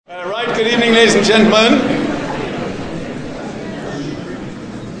right, good evening, ladies and gentlemen.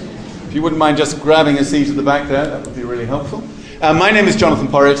 If you wouldn't mind just grabbing a seat at the back there, that would be really helpful. My name is Jonathan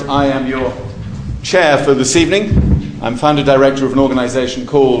Porritt. I am your chair for this evening. I'm founder director of an organisation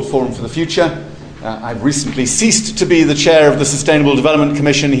called Forum for the Future. I've recently ceased to be the chair of the Sustainable Development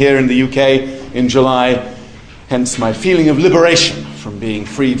Commission here in the UK in July, hence my feeling of liberation from being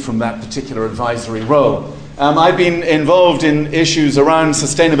freed from that particular advisory role. I've been involved in issues around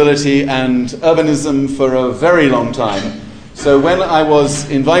sustainability and urbanism for a very long time. So when I was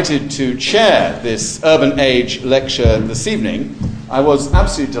invited to chair this Urban Age lecture this evening, I was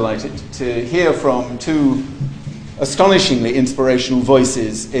absolutely delighted to hear from two astonishingly inspirational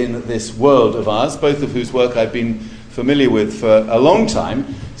voices in this world of ours, both of whose work I've been familiar with for a long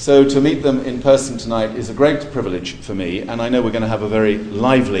time. So to meet them in person tonight is a great privilege for me, and I know we're going to have a very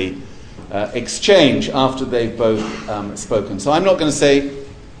lively exchange after they've both spoken. So I'm not going to say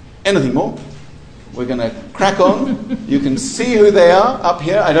anything more. We're going to crack on. You can see who they are up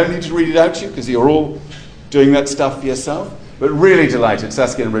here. I don't need to read it out to you because you're all doing that stuff for yourself. But really delighted,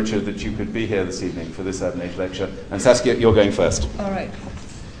 Saskia and Richard, that you could be here this evening for this Urban Age lecture. And Saskia, you're going first. All right.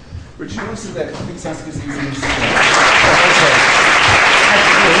 Richard, you want to sit there? I think Saskia's using this.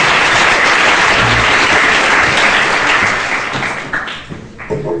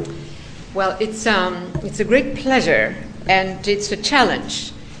 Well, it's a great pleasure, and it's a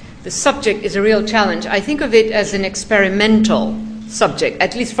challenge. The subject is a real challenge. I think of it as an experimental subject,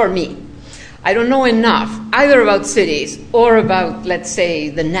 at least for me. I don't know enough either about cities or about, let's say,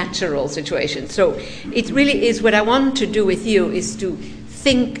 the natural situation. So it really is what I want to do with you is to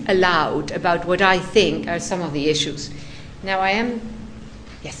think aloud about what I think are some of the issues. Now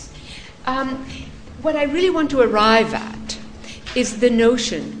what I really want to arrive at is the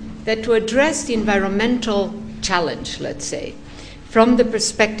notion that to address the environmental challenge, let's say, from the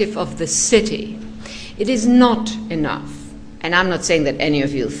perspective of the city, it is not enough, and I'm not saying that any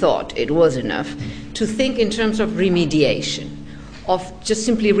of you thought it was enough, to think in terms of remediation, of just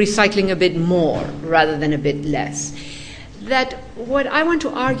simply recycling a bit more rather than a bit less. That what I want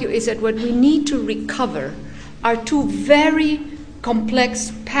to argue is that what we need to recover are two very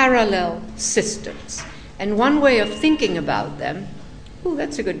complex parallel systems. And one way of thinking about them,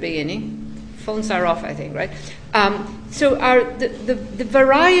 that's a good beginning. Phones are off, I think, right? So are the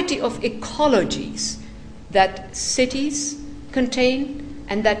variety of ecologies that cities contain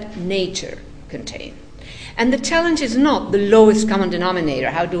and that nature contain. And the challenge is not the lowest common denominator,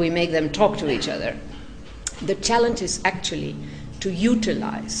 how do we make them talk to each other? The challenge is actually to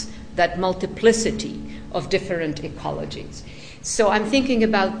utilize that multiplicity of different ecologies. So I'm thinking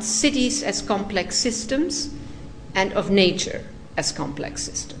about cities as complex systems and of nature as complex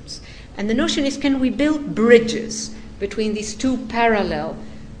systems. And the notion is, can we build bridges between these two parallel,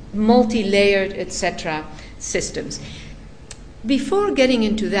 multi-layered, etc. systems? Before getting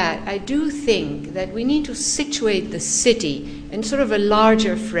into that, I do think that we need to situate the city in sort of a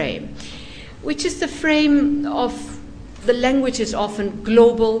larger frame, which is the frame of the language is often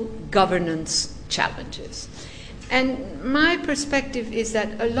global governance challenges. And my perspective is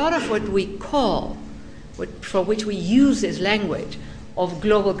that a lot of what we call, for which we use this language of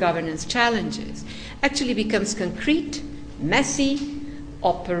global governance challenges, actually becomes concrete, messy,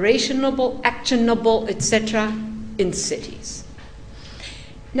 operationable, actionable, etc. in cities.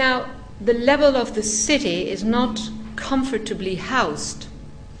 Now, the level of the city is not comfortably housed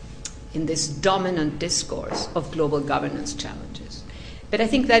in this dominant discourse of global governance challenges. But I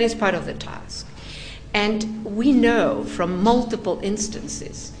think that is part of the task. And we know from multiple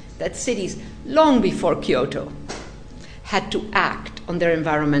instances that cities, long before Kyoto, had to act on their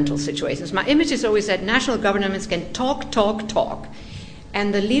environmental situations. My image is always that national governments can talk,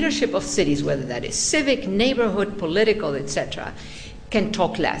 and the leadership of cities, whether that is civic, neighborhood, political, etc., can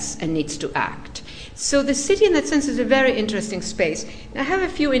talk less and needs to act. So the city in that sense is a very interesting space. And I have a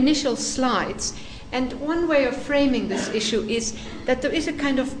few initial slides, and one way of framing this issue is that there is a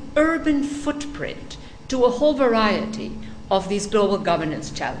kind of urban footprint to a whole variety of these global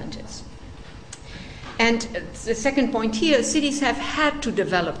governance challenges. And the second point here, cities have had to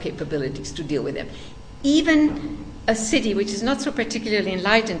develop capabilities to deal with them. Even a city which is not so particularly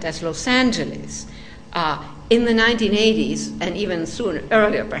enlightened as Los Angeles, in the 1980s, and even sooner,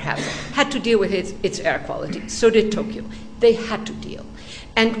 earlier perhaps, had to deal with its air quality. So did Tokyo. They had to deal.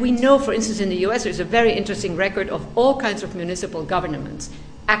 And we know, for instance, in the US, there's a very interesting record of all kinds of municipal governments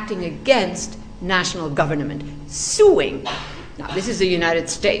acting against national government, suing. Now, this is the United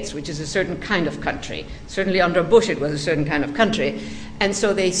States, which is a certain kind of country. Certainly under Bush, it was a certain kind of country. And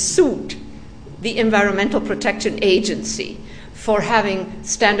so they sued the Environmental Protection Agency for having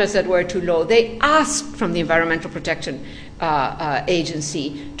standards that were too low. They asked from the Environmental Protection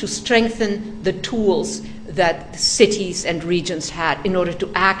Agency to strengthen the tools that cities and regions had in order to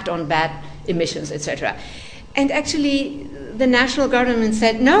act on bad emissions, etc. And actually, the national government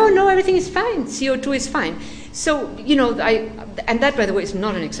said, no, everything is fine. CO2 is fine. So, and that, by the way, is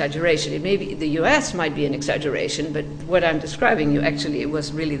not an exaggeration. It may be, the US might be an exaggeration, but what I'm describing you, actually, it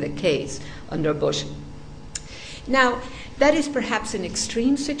was really the case under Bush. Now, that is perhaps an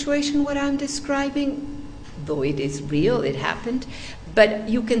extreme situation, what I'm describing, though it is real, it happened. But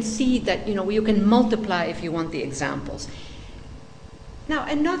you can see that, you can multiply, if you want, the examples. Now,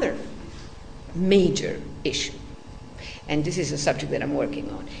 another major issue, and this is a subject that I'm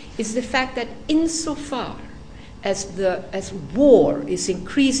working on, is the fact that insofar as war is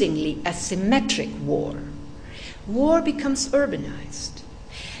increasingly asymmetric war becomes urbanized.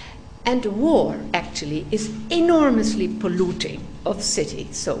 And war, actually, is enormously polluting of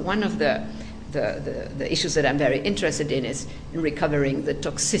cities. So one of the issues that I'm very interested in is in recovering the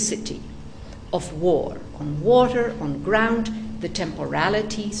toxicity of war on water, on ground, the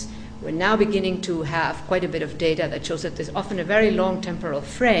temporalities. We're now beginning to have quite a bit of data that shows that there's often a very long temporal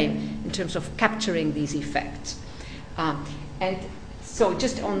frame in terms of capturing these effects. And so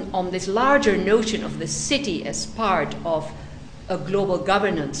just on this larger notion of the city as part of a global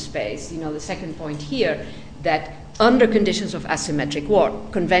governance space, the second point here, that under conditions of asymmetric war,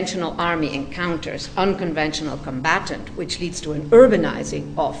 conventional army encounters unconventional combatant, which leads to an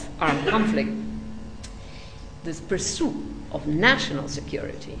urbanizing of armed conflict, this pursuit of national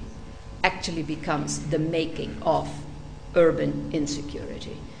security actually becomes the making of urban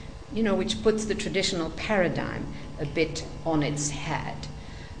insecurity, which puts the traditional paradigm a bit on its head.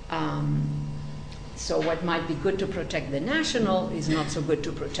 So what might be good to protect the national is not so good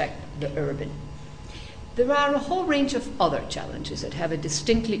to protect the urban. There are a whole range of other challenges that have a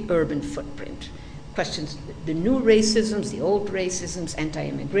distinctly urban footprint. Questions, the new racisms, the old racisms,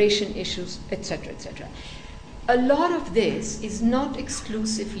 anti-immigration issues, etc., etc. A lot of this is not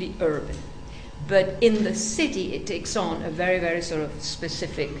exclusively urban, but in the city it takes on a very, very sort of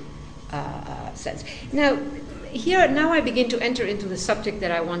specific sense. Now I begin to enter into the subject that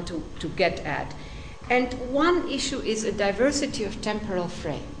I want to get at. And one issue is a diversity of temporal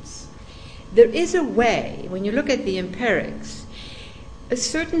frames. There is a way, when you look at the empirics, a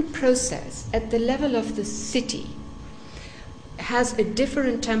certain process at the level of the city has a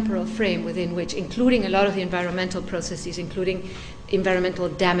different temporal frame within which, including a lot of the environmental processes, including environmental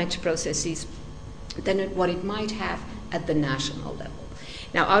damage processes, than what it might have at the national level.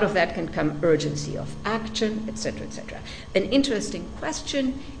 Now, out of that can come urgency of action, etc., etc. An interesting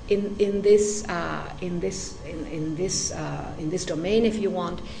question in this domain, if you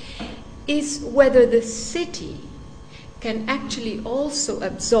want, is whether the city can actually also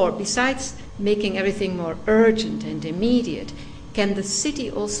absorb, besides making everything more urgent and immediate, can the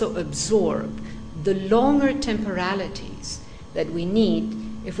city also absorb the longer temporalities that we need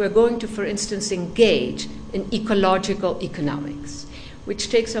if we're going to, for instance, engage in ecological economics, which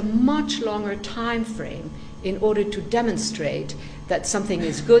takes a much longer time frame in order to demonstrate that something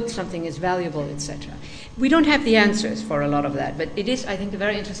is good, something is valuable, etc. We don't have the answers for a lot of that, but it is, I think, a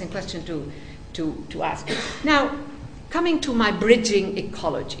very interesting question to ask. Now, coming to my bridging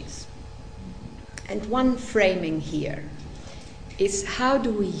ecologies, and one framing here is how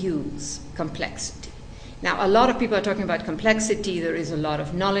do we use complexity? Now, a lot of people are talking about complexity, there is a lot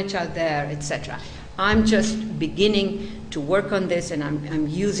of knowledge out there, etc. I'm just beginning to work on this, and I'm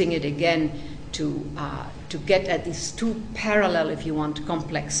using it again to get at these two parallel, if you want,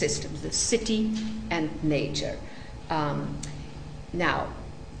 complex systems, the city and nature. Now,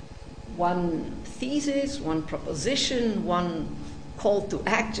 one thesis, one proposition, one call to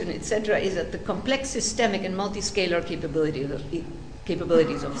action, etc., is that the complex systemic and multiscalar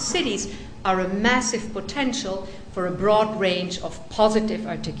capabilities of cities are a massive potential for a broad range of positive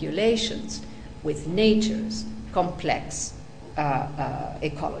articulations with nature's complex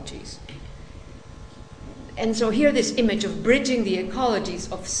ecologies. And so here this image of bridging the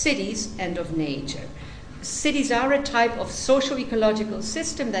ecologies of cities and of nature. Cities are a type of socio-ecological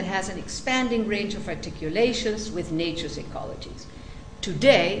system that has an expanding range of articulations with nature's ecologies.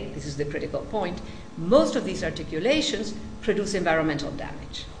 Today, this is the critical point, most of these articulations produce environmental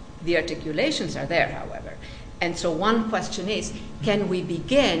damage. The articulations are there, however. And so one question is, can we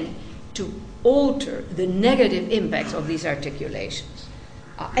begin to alter the negative impacts of these articulations?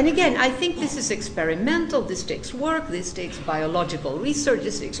 And again, I think this is experimental, this takes work, this takes biological research,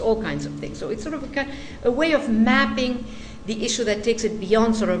 this takes all kinds of things. So it's sort of a way of mapping the issue that takes it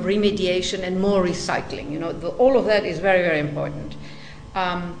beyond sort of remediation and more recycling. All of that is very, very important.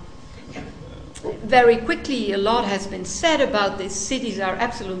 Very quickly, a lot has been said about this. Cities are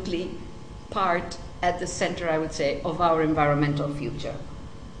absolutely part at the center, I would say, of our environmental future.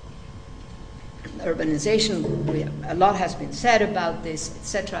 Urbanization, a lot has been said about this,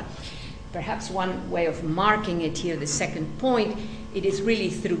 etc. Perhaps one way of marking it here, the second point, it is really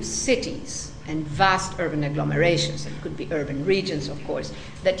through cities and vast urban agglomerations, it could be urban regions, of course,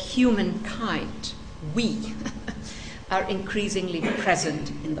 that humankind, we, are increasingly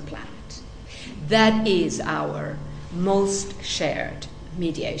present in the planet. That is our most shared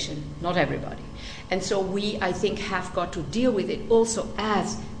mediation, not everybody. And so we, I think, have got to deal with it also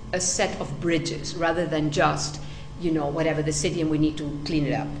as a set of bridges rather than just, whatever the city and we need to clean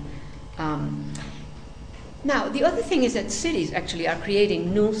it up. Now, the other thing is that cities actually are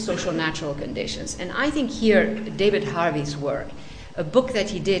creating new social natural conditions. And I think here, David Harvey's work, a book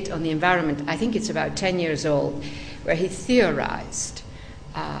that he did on the environment, I think it's about 10 years old, where he theorized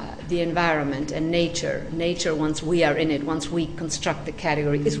the environment and nature. Nature, once we are in it, once we construct the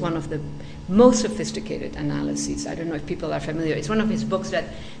category, is one of the most sophisticated analyses. I don't know if people are familiar. It's one of his books that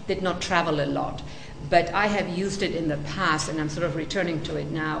did not travel a lot, but I have used it in the past, and I'm sort of returning to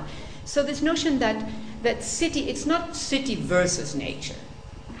it now. So this notion that city, it's not city versus nature.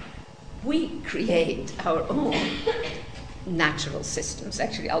 We create our own natural systems.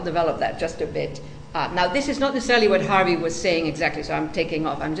 Actually, I'll develop that just a bit. Now, this is not necessarily what Harvey was saying exactly, so I'm taking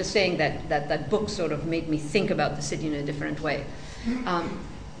off. I'm just saying that book sort of made me think about the city in a different way.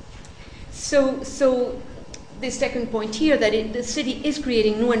 So this second point here, that the city is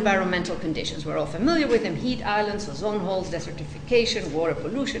creating new environmental conditions. We're all familiar with them: heat islands, ozone holes, desertification, water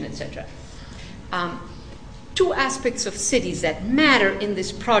pollution, etc. Two aspects of cities that matter in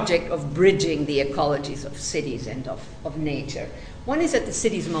this project of bridging the ecologies of cities and of nature. One is that the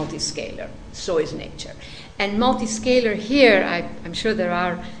city is multiscalar, so is nature. And multiscalar here, I'm sure there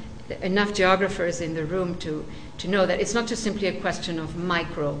are enough geographers in the room to know that it's not just simply a question of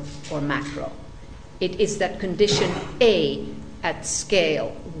micro or macro. It is that condition A at scale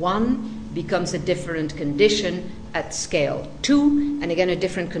 1 becomes a different condition at scale 2, and again a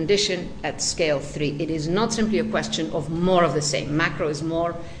different condition at scale 3. It is not simply a question of more of the same. Macro is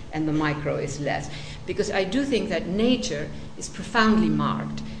more and the micro is less. Because I do think that nature is profoundly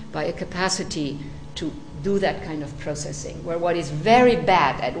marked by a capacity to do that kind of processing, where what is very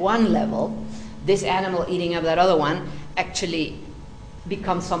bad at one level, this animal eating up that other one, actually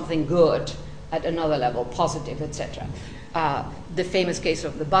becomes something good at another level, positive, etc. The famous case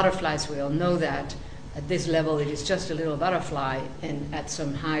of the butterflies, we all know that. At this level, it is just a little butterfly, and at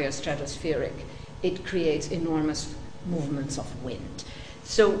some higher stratospheric, it creates enormous movements of wind.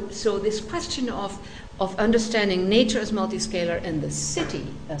 So this question of understanding nature as multiscalar and the city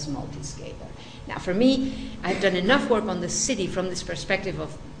as multiscalar. Now, for me, I've done enough work on the city from this perspective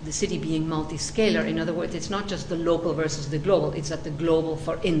of the city being multiscalar. In other words, it's not just the local versus the global. It's that the global,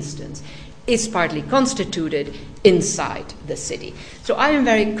 for instance, is partly constituted inside the city. So I am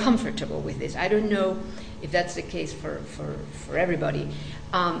very comfortable with this. I don't know if that's the case for everybody.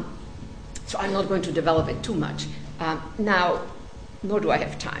 So I'm not going to develop it too much. Now, nor do I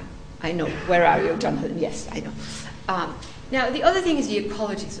have time. I know. Where are you, Jonathan? Yes, I know. Now, the other thing is the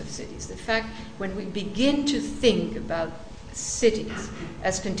ecologies of cities. The fact when we begin to think about cities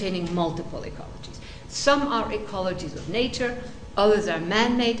as containing multiple ecologies. Some are ecologies of nature, others are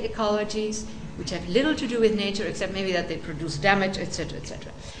man-made ecologies, which have little to do with nature, except maybe that they produce damage, etc.,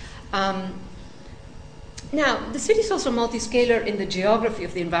 etc. Now, the city is also multiscalar in the geography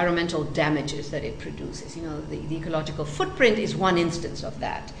of the environmental damages that it produces. You know, the ecological footprint is one instance of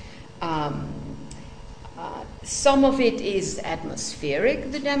that. Some of it is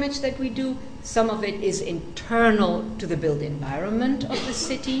atmospheric, the damage that we do. Some of it is internal to the built environment of the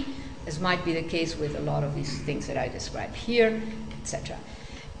city, as might be the case with a lot of these things that I describe here, etc.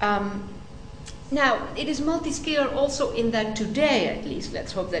 Now, it is multiscalar also in that today, at least,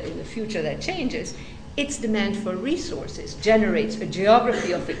 let's hope that in the future that changes, its demand for resources generates a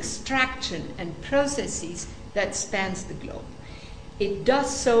geography of extraction and processes that spans the globe. It does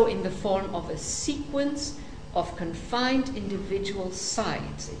so in the form of a sequence of confined individual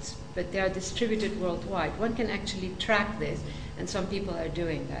sites, but they are distributed worldwide. One can actually track this, and some people are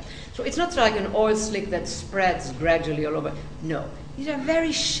doing that. So it's not like an oil slick that spreads gradually all over. No, these are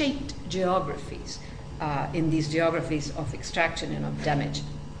very shaped geographies in these geographies of extraction and of damage.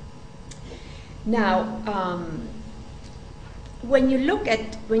 Now, when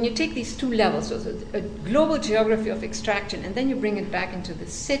you take these two levels, so a global geography of extraction, and then you bring it back into the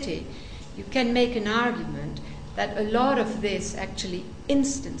city, you can make an argument that a lot of this actually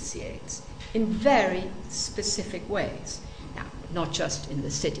instantiates in very specific ways. Now, not just in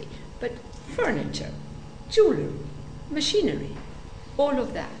the city, but furniture, jewelry, machinery, all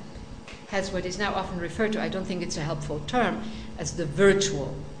of that has what is now often referred to, I don't think it's a helpful term, as the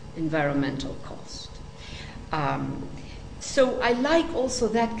virtual environmental cost. So I like also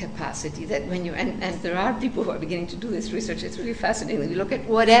that capacity that when you, and there are people who are beginning to do this research, it's really fascinating. You look at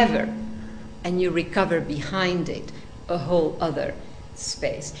whatever and you recover behind it a whole other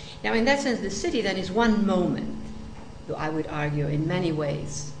space. Now in that sense, the city then is one moment, though I would argue in many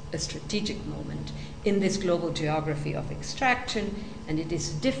ways a strategic moment in this global geography of extraction, and it is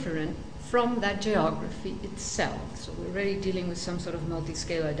different from that geography itself. So we're really dealing with some sort of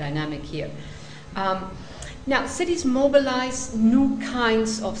multi-scalar dynamic here. Now, cities mobilize new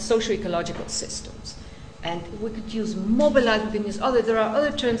kinds of socio-ecological systems. And we could use mobilize, we can use other, there are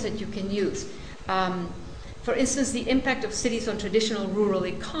other terms that you can use. For instance, the impact of cities on traditional rural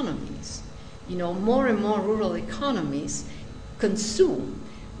economies. You know, more and more rural economies consume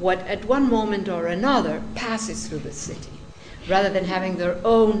what at one moment or another passes through the city, rather than having their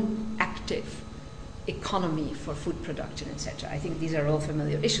own active economy for food production, etc. I think these are all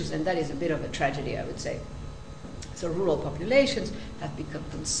familiar issues, and that is a bit of a tragedy, I would say. So rural populations have become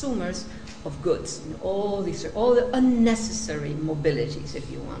consumers of goods, and all the unnecessary mobilities, if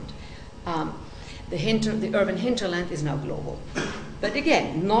you want. The urban hinterland is now global, but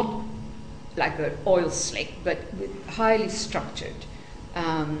again, not like an oil slick, but highly structured.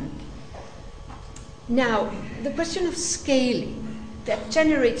 Now, the question of scaling that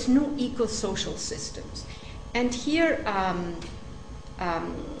generates new eco-social systems, and here.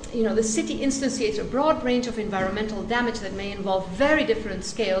 The city instantiates a broad range of environmental damage that may involve very different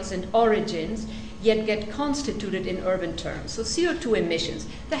scales and origins, yet get constituted in urban terms. So CO2 emissions,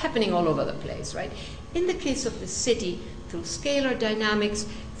 they're happening all over the place, right? In the case of the city, through scalar dynamics,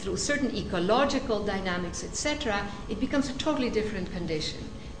 through certain ecological dynamics, etc., it becomes a totally different condition.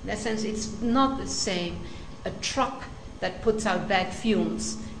 In that sense, it's not the same. A truck that puts out bad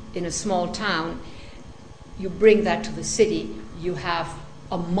fumes in a small town, you bring that to the city, you have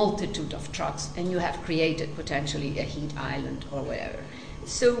a multitude of trucks, and you have created potentially a heat island or whatever.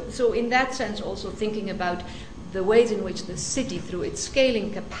 So in that sense, also thinking about the ways in which the city, through its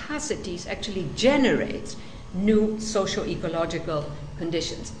scaling capacities, actually generates new socio-ecological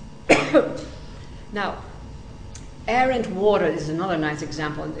conditions. Now, air and water is another nice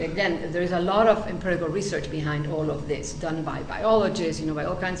example. Again, there is a lot of empirical research behind all of this, done by biologists, by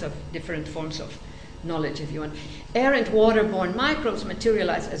all kinds of different forms of knowledge, if you want. Air and waterborne microbes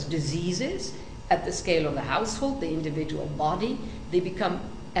materialize as diseases at the scale of the household, the individual body. They become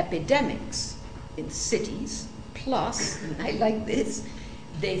epidemics in cities. Plus, and I like this,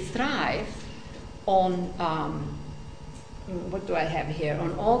 they thrive on, what do I have here?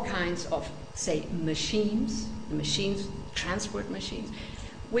 On all kinds of, say, machines, transport machines,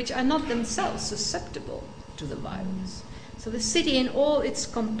 which are not themselves susceptible to the virus. So the city in all its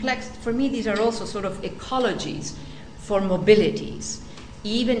complex, for me these are also sort of ecologies for mobilities,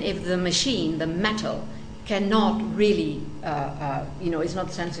 even if the machine, the metal, cannot really, is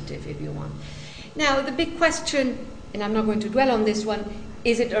not sensitive, if you want. Now the big question, and I'm not going to dwell on this one,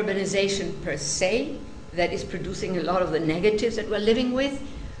 is it urbanization per se that is producing a lot of the negatives that we're living with?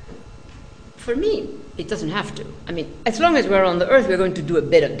 For me, it doesn't have to. I mean, as long as we're on the earth, we're going to do a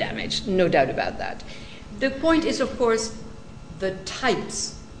bit of damage, no doubt about that. The point is, of course, the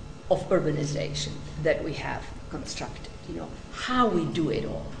types of urbanization that we have constructed, how we do it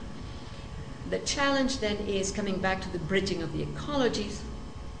all. The challenge then is coming back to the bridging of the ecologies,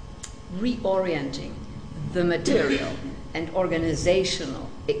 reorienting the material and organizational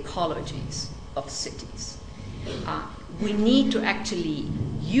ecologies of cities. We need to actually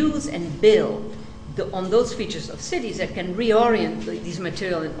use and build on those features of cities that can reorient these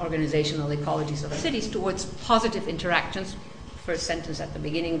material and organizational ecologies of cities towards positive interactions, first sentence at the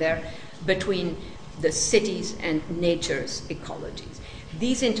beginning there, between the cities and nature's ecologies.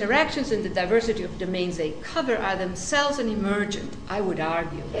 These interactions and the diversity of domains they cover are themselves an emergent, I would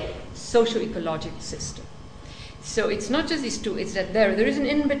argue, socio-ecological system. So it's not just these two, it's that there is an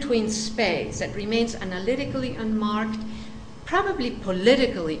in-between space that remains analytically unmarked, probably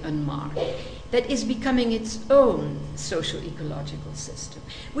politically unmarked, that is becoming its own socio-ecological system.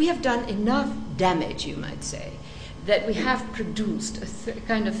 We have done enough damage, you might say, that we have produced a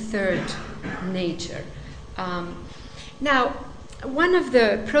kind of third nature. Now, one of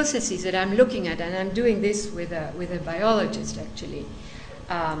the processes that I'm looking at, and I'm doing this with a biologist actually,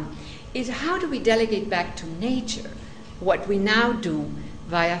 is how do we delegate back to nature what we now do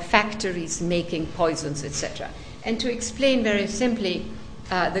via factories making poisons, etc. And to explain very simply,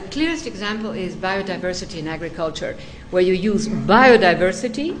 the clearest example is biodiversity in agriculture, where you use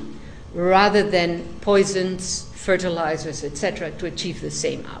biodiversity rather than poisons, fertilizers, etc., to achieve the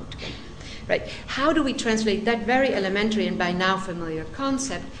same outcome. Right? How do we translate that very elementary and by now familiar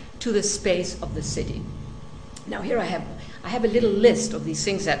concept to the space of the city? Now here I have a little list of these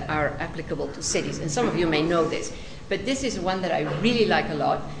things that are applicable to cities, and some of you may know this, but this is one that I really like a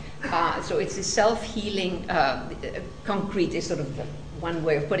lot. So it's a self-healing concrete is sort of one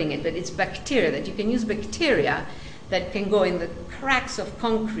way of putting it, but it's bacteria, that you can use bacteria that can go in the cracks of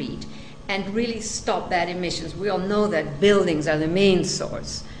concrete and really stop bad emissions. We all know that buildings are the main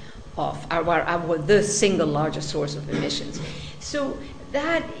source of the single largest source of emissions. So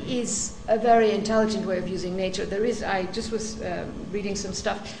that is a very intelligent way of using nature. There is, I just was reading some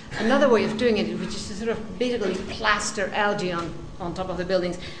stuff, another way of doing it, which is to sort of basically plaster algae on top of the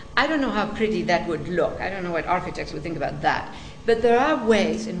buildings. I don't know how pretty that would look. I don't know what architects would think about that. But there are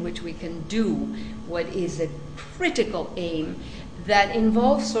ways in which we can do what is a critical aim that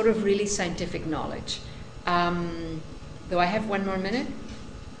involves sort of really scientific knowledge. Do I have 1 more minute?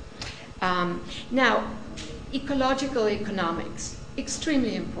 Now, ecological economics,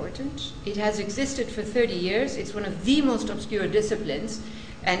 extremely important. It has existed for 30 years. It's one of the most obscure disciplines.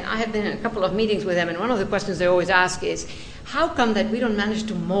 And I have been in a couple of meetings with them, and one of the questions they always ask is, how come that we don't manage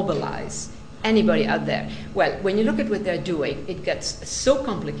to mobilize anybody out there? Well, when you look at what they're doing, it gets so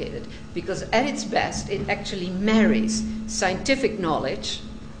complicated because at its best, it actually marries scientific knowledge,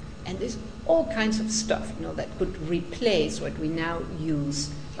 and there's all kinds of stuff, that could replace what we now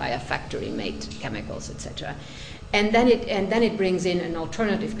use via factory-made chemicals, etc. And then it brings in an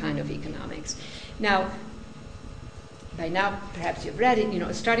alternative kind of economics. Now, by now, perhaps you've read it,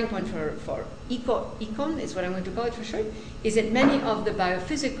 a starting point for econ is what I'm going to call it for short, is that many of the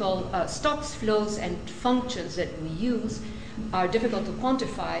biophysical stocks, flows, and functions that we use are difficult to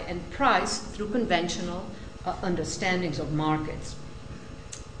quantify and price through conventional understandings of markets.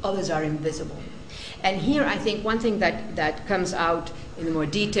 Others are invisible. And here I think one thing that comes out in the more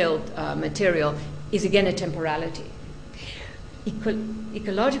detailed material is again a temporality.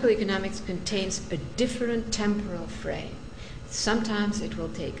 Ecological economics contains a different temporal frame. Sometimes it will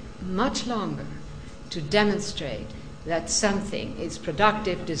take much longer to demonstrate that something is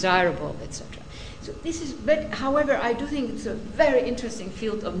productive, desirable, etc. So this is, but however, I do think it's a very interesting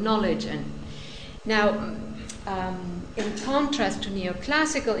field of knowledge. And now, in contrast to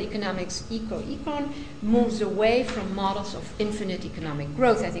neoclassical economics, eco-econ moves away from models of infinite economic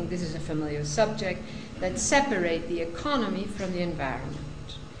growth. I think this is a familiar subject, that separate the economy from the environment.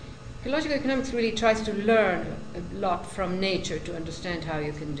 Ecological economics really tries to learn a lot from nature to understand how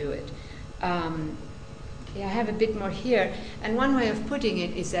you can do it. I have a bit more here, and one way of putting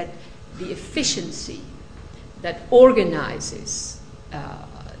it is that the efficiency that organizes,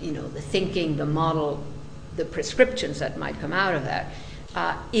 the thinking, the model, the prescriptions that might come out of that,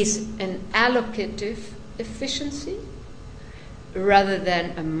 is an allocative efficiency rather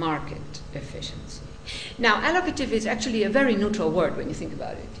than a market efficiency. Now, allocative is actually a very neutral word when you think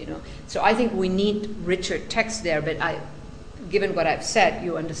about it, So I think we need richer text there, but given what I've said,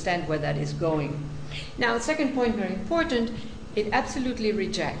 you understand where that is going. Now, second point, very important, it absolutely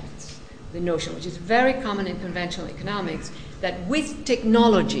rejects the notion, which is very common in conventional economics, that with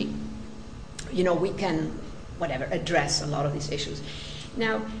technology, we can, address a lot of these issues.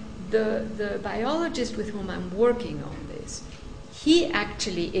 Now, the biologist with whom I'm working on this,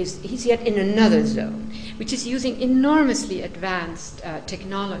 he's yet in another zone, which is using enormously advanced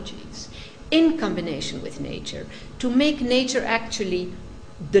technologies in combination with nature to make nature actually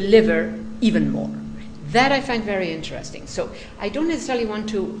deliver even more. That I find very interesting. So I don't necessarily want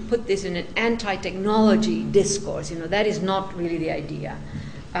to put this in an anti-technology discourse. That is not really the idea.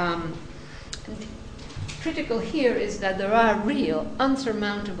 Critical here is that there are real,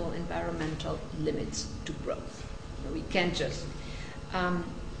 unsurmountable environmental limits to growth. We can't just,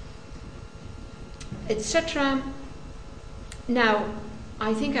 etc. Now,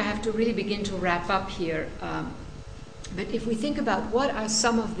 I think I have to really begin to wrap up here. But if we think about what are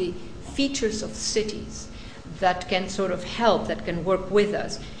some of the features of cities that can sort of help, that can work with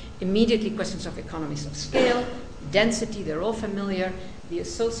us, immediately questions of economies of scale, density, they're all familiar, the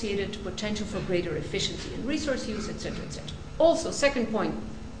associated potential for greater efficiency in resource use, etc., etc. Also, second point,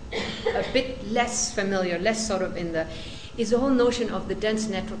 a bit less familiar, less sort of is the whole notion of the dense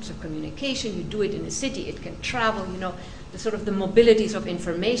networks of communication. You do it in a city, it can travel, the sort of the mobilities of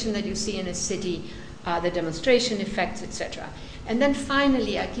information that you see in a city, the demonstration effects, etc. And then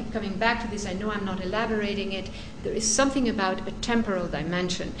finally, I keep coming back to this, I know I'm not elaborating it, there is something about a temporal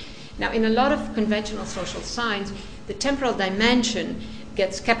dimension. Now, in a lot of conventional social science, the temporal dimension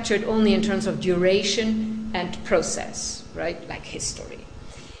gets captured only in terms of duration and process, right? Like history.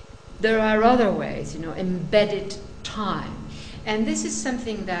 There are other ways, embedded time. And this is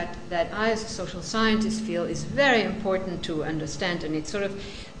something that I, as a social scientist, feel is very important to understand. And it's sort of,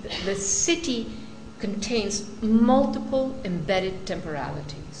 the city contains multiple embedded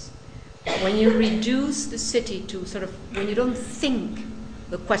temporalities. When you reduce the city to sort of, when you don't think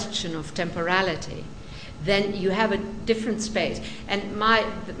the question of temporality, then you have a different space. And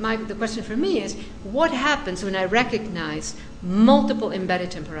the question for me is, what happens when I recognize multiple embedded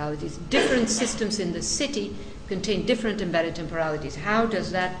temporalities? Different systems in the city contain different embedded temporalities. How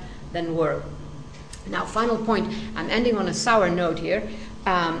does that then work? Now, final point, I'm ending on a sour note here,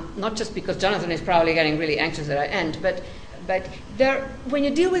 not just because Jonathan is probably getting really anxious that I end, but when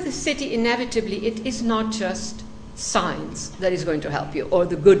you deal with a city, inevitably, it is not just science that is going to help you, or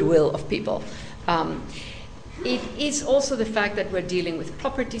the goodwill of people. It is also the fact that we're dealing with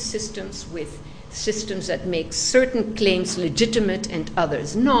property systems, with systems that make certain claims legitimate and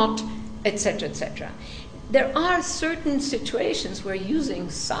others not, etc., etc. There are certain situations where using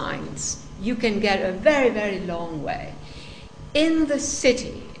science, you can get a very, very long way. In the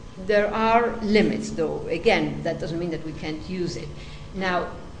city, there are limits, though, again, that doesn't mean that we can't use it. Now,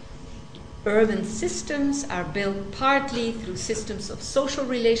 urban systems are built partly through systems of social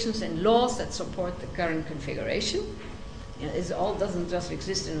relations and laws that support the current configuration. It all doesn't just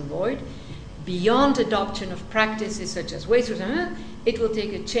exist in a void. Beyond adoption of practices such as waste return, it will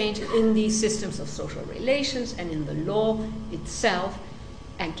take a change in these systems of social relations and in the law itself,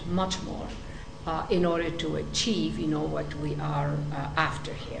 and much more, in order to achieve, what we are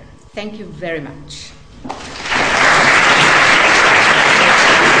after here. Thank you very much.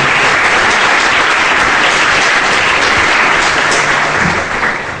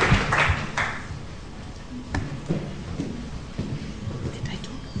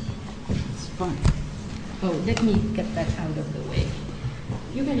 Oh, let me get that out of the way.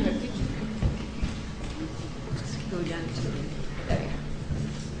 You can just go down to there.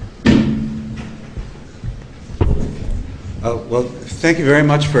 Well, thank you very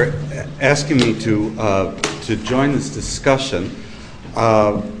much for asking me to join this discussion.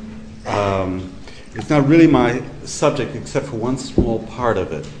 It's not really my subject, except for one small part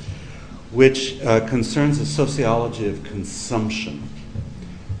of it, which concerns the sociology of consumption.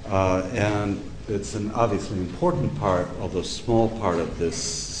 And it's an obviously important part, although small part of this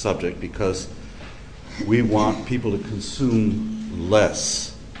subject, because we want people to consume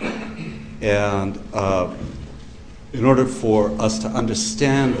less. And in order for us to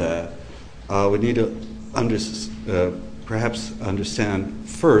understand that, we need to perhaps understand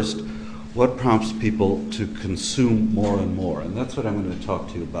first what prompts people to consume more and more. And that's what I'm going to talk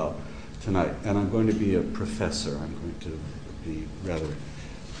to you about tonight. And I'm going to be a professor. I'm going to be rather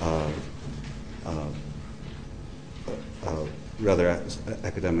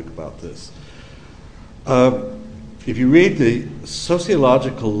academic about this. If you read the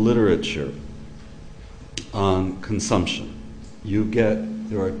sociological literature on consumption,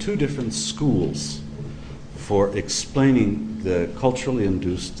 there are two different schools for explaining the culturally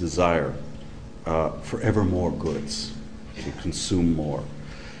induced desire for ever more goods, to consume more.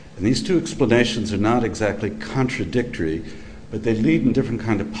 And these two explanations are not exactly contradictory, but they lead in different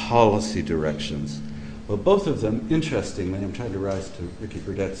kind of policy directions. But both of them, interestingly, I'm trying to rise to Ricky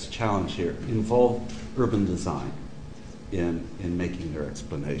Burdett's challenge here, involve urban design in making their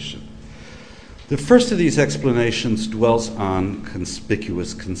explanation. The first of these explanations dwells on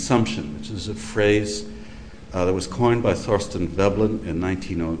conspicuous consumption, which is a phrase that was coined by Thorsten Veblen in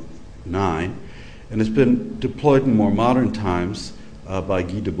 1909 and has been deployed in more modern times by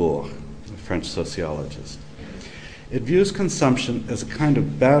Guy Debord, a French sociologist. It views consumption as a kind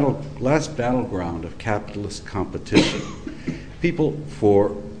of last battleground of capitalist competition. People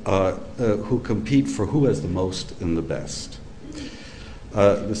who compete for who has the most and the best.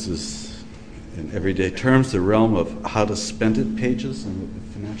 This is, in everyday terms, the realm of how to spend it pages in the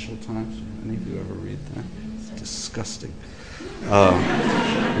Financial Times. Any of you ever read that? It's disgusting.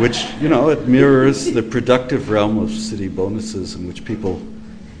 Which, it mirrors the productive realm of city bonuses in which people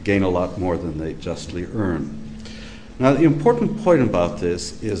gain a lot more than they justly earn. Now, the important point about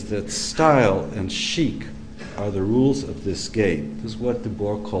this is that style and chic are the rules of this game. This is what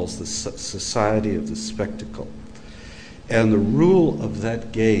Debord calls the society of the spectacle. And the rule of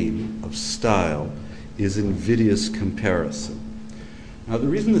that game of style is invidious comparison. Now, the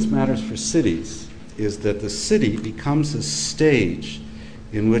reason this matters for cities is that the city becomes a stage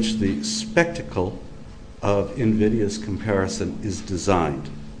in which the spectacle of invidious comparison is designed,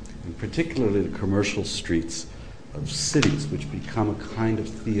 and particularly the commercial streets of cities, which become a kind of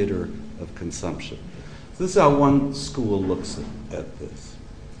theater of consumption. So this is how one school looks at this.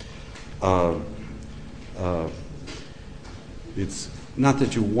 It's not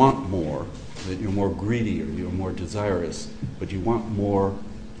that you want more, that you're more greedy or you're more desirous, but you want more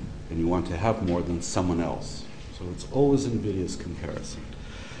and you want to have more than someone else. So it's always invidious comparison.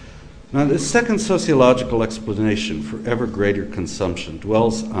 Now, the second sociological explanation for ever greater consumption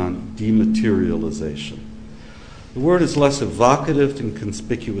dwells on dematerialization. The word is less evocative than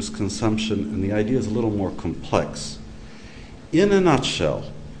conspicuous consumption, and the idea is a little more complex. In a nutshell,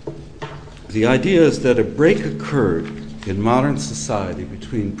 the idea is that a break occurred in modern society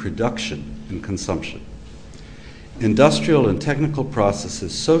between production and consumption. Industrial and technical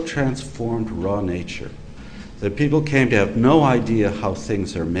processes so transformed raw nature that people came to have no idea how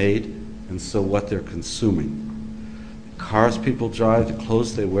things are made and so what they're consuming. The cars people drive, the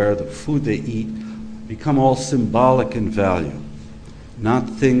clothes they wear, the food they eat become all symbolic in value, not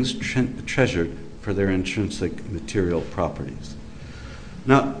things treasured for their intrinsic material properties.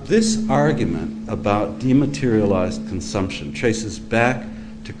 Now, this argument about dematerialized consumption traces back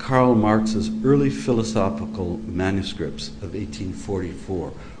to Karl Marx's early philosophical manuscripts of 1844,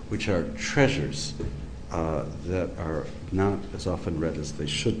 which are treasures that are not as often read as they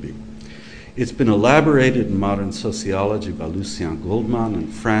should be. It's been elaborated in modern sociology by Lucien Goldman in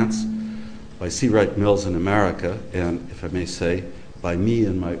France, by C. Wright Mills in America, and, if I may say, by me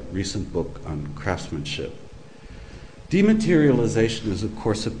in my recent book on craftsmanship. Dematerialization is, of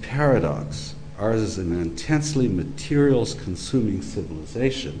course, a paradox. Ours is an intensely materials-consuming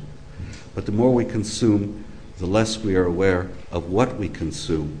civilization, but the more we consume, the less we are aware of what we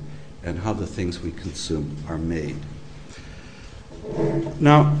consume and how the things we consume are made.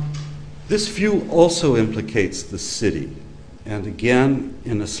 Now, this view also implicates the city, and again,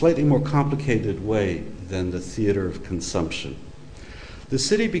 in a slightly more complicated way than the theater of consumption. The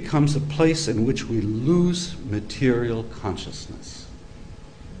city becomes a place in which we lose material consciousness.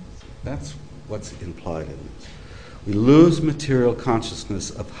 That's what's implied in this. We lose material consciousness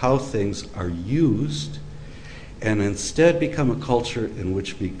of how things are used and instead become a culture in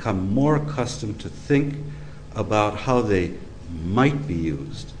which we become more accustomed to think about how they might be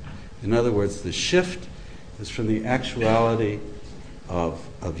used. In other words, the shift is from the actuality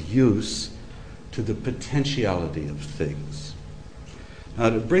of use to the potentiality of things. Now,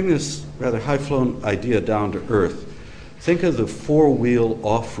 to bring this rather high-flown idea down to earth, think of the four-wheel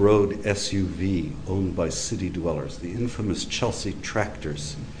off-road SUV owned by city dwellers, the infamous Chelsea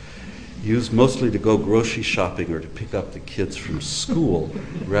tractors, used mostly to go grocery shopping or to pick up the kids from school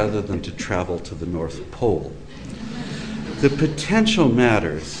rather than to travel to the North Pole. The potential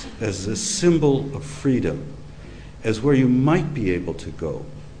matters as a symbol of freedom, as where you might be able to go,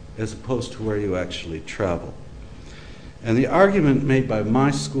 as opposed to where you actually travel. And the argument made by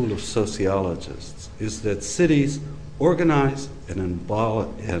my school of sociologists is that cities organize and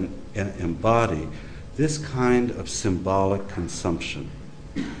embody this kind of symbolic consumption,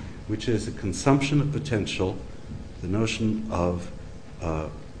 which is a consumption of potential, the notion of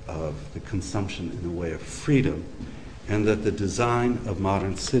the consumption in a way of freedom, and that the design of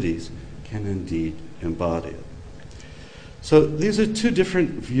modern cities can indeed embody it. So these are two different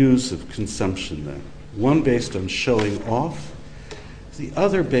views of consumption then. One based on showing off, the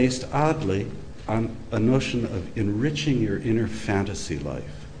other based, oddly, on a notion of enriching your inner fantasy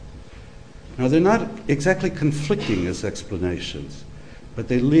life. Now, they're not exactly conflicting as explanations, but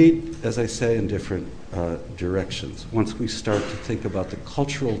they lead, as I say, in different directions once we start to think about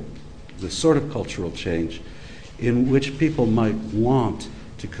the sort of cultural change in which people might want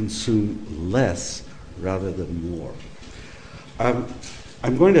to consume less rather than more.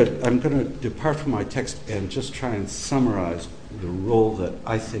 I'm going to depart from my text and just try and summarize the role that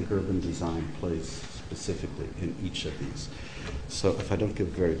I think urban design plays specifically in each of these. So if I don't give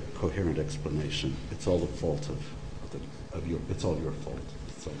a very coherent explanation, it's all the fault of your. It's all your fault.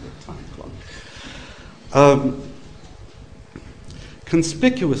 It's all your time clock.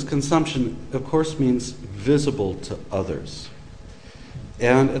 Conspicuous consumption, of course, means visible to others.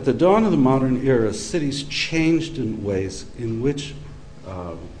 And at the dawn of the modern era, cities changed in ways in which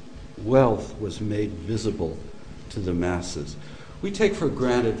wealth was made visible to the masses. We take for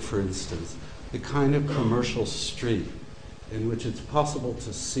granted, for instance, the kind of commercial street in which it's possible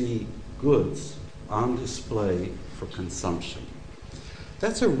to see goods on display for consumption.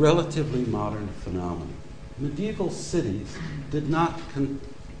 That's a relatively modern phenomenon. Medieval cities did not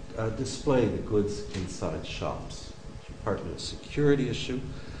display the goods inside shops. Partly a security issue,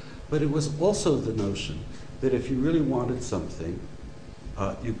 but it was also the notion that if you really wanted something,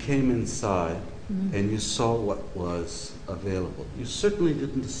 you came inside and you saw what was available. You certainly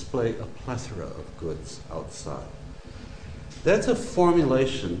didn't display a plethora of goods outside. That's a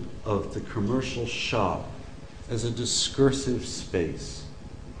formulation of the commercial shop as a discursive space.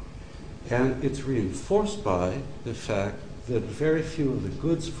 And it's reinforced by the fact that very few of the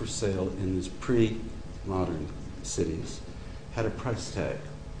goods for sale in these pre-modern cities had a price tag.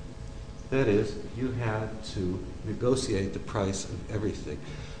 That is, you had to negotiate the price of everything.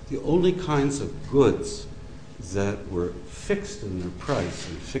 The only kinds of goods that were fixed in their price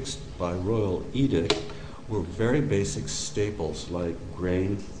and fixed by royal edict were very basic staples like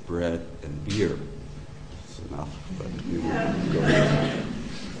grain, bread, and beer. That's enough, but we won't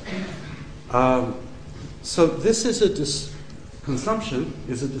go. So this is consumption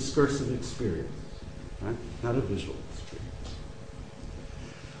is a discursive experience, right? Not a visual experience.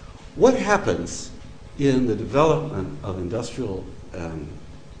 What happens in the development of industrial and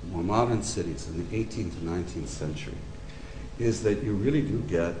more modern cities in the 18th and 19th century is that you really do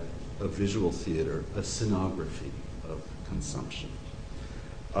get a visual theater, a scenography of consumption.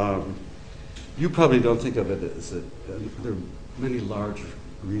 You probably don't think of it as there are many large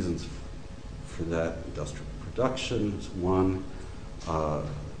reasons for that. Industrial production is one.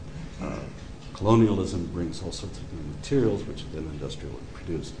 Colonialism brings all sorts of new materials which have been industrially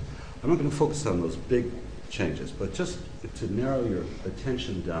produced. I'm not going to focus on those big changes, but just to narrow your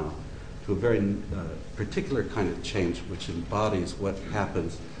attention down to a very particular kind of change which embodies what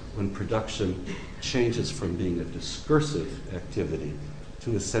happens when production changes from being a discursive activity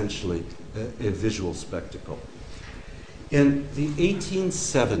to essentially a visual spectacle. In the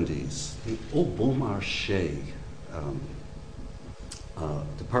 1870s, the Au Bon Marché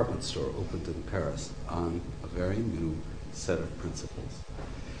department store opened in Paris on a very new set of principles.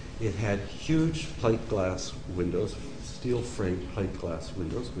 It had huge plate glass windows, steel framed plate glass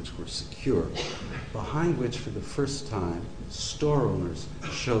windows, which were secure, behind which for the first time store owners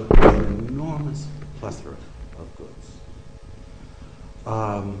showed an enormous plethora of goods.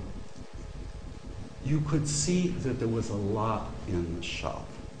 You could see that there was a lot in the shop.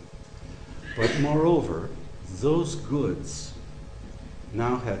 But moreover, those goods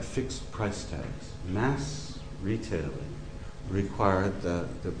now had fixed price tags. Mass retailing required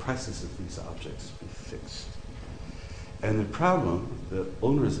that the prices of these objects be fixed. And the problem that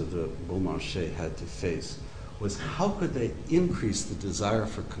owners of the Bon Marché had to face was how could they increase the desire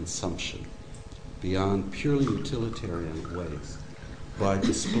for consumption beyond purely utilitarian ways by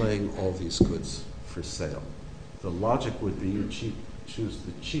displaying all these goods for sale. The logic would be you choose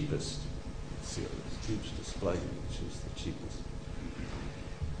the cheapest series, huge display, you choose the cheapest.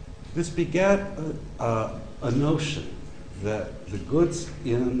 This begat a notion that the goods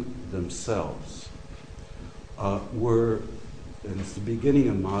in themselves were, and it's the beginning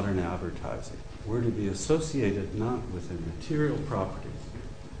of modern advertising, were to be associated not with their material properties,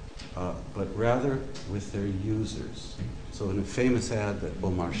 but rather with their users. So in a famous ad that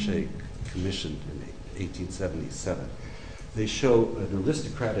Beaumarchais commissioned in 1877, they show an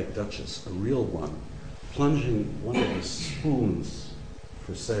aristocratic duchess, a real one, plunging one of the spoons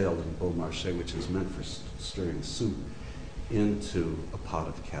for sale in Beaumarchais, which is meant for stirring soup, into a pot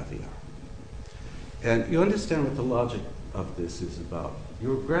of caviar. And you understand what the logic of this is about.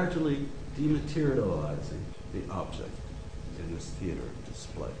 You're gradually dematerializing the object in this theater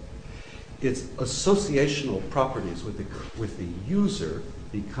display. Its associational properties with the user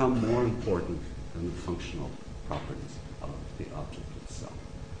become more important than the functional properties of the object itself.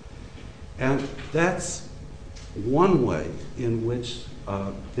 And that's one way in which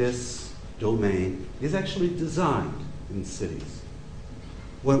this domain is actually designed in cities.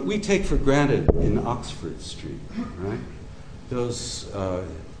 What we take for granted in Oxford Street, right? Those,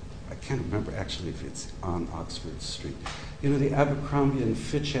 I can't remember actually if it's on Oxford Street. You know, the Abercrombie and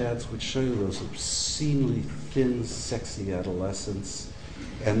Fitch ads would show you those obscenely thin, sexy adolescents,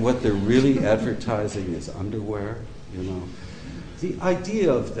 and what they're really advertising is underwear, you know. The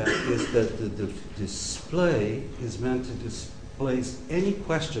idea of that is that the display is meant to displace any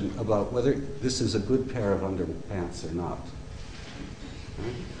question about whether this is a good pair of underpants or not.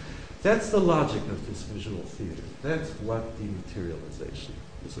 Right? That's the logic of this visual theater. That's what dematerialization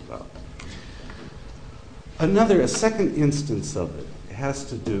is about. A second instance of it has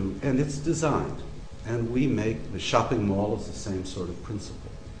to do, and it's designed, and we make the shopping mall is the same sort of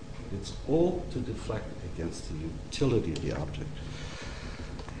principle. It's all to deflect against the utility of the object.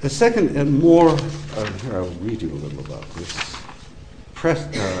 A second and more, here I'll read you a little about this.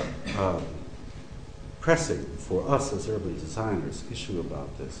 pressing for us as urban designers issue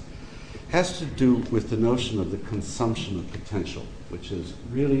about this has to do with the notion of the consumption of potential, which is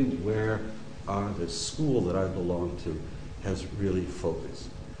really where the school that I belong to has really focused.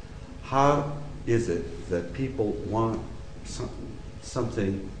 How is it that people want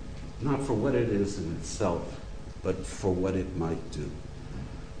something not for what it is in itself, but for what it might do?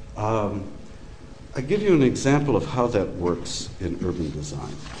 I give you an example of how that works in urban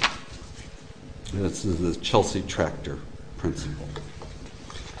design. This is the Chelsea Tractor principle.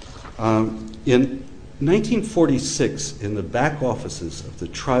 In 1946, in the back offices of the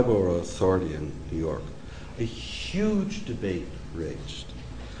Triborough Authority in New York, a huge debate raged.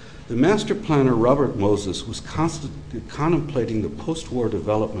 The master planner, Robert Moses, was contemplating the post-war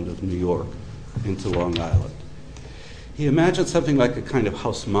development of New York into Long Island. He imagined something like a kind of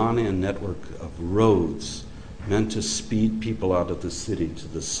Haussmannian network of roads meant to speed people out of the city to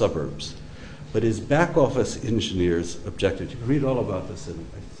the suburbs. But his back office engineers objected. You can read all about this in,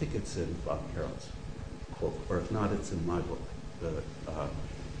 I think it's in Bob Carroll's quote, or if not, it's in my book, the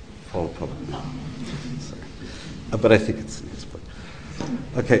Fall of Public Now. Sorry. But I think it's in his book.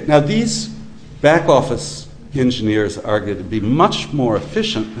 Okay, now these back office engineers argued it'd be much more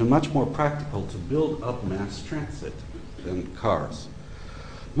efficient and much more practical to build up mass transit than cars.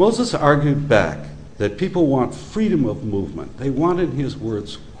 Moses argued back that people want freedom of movement. They want, in his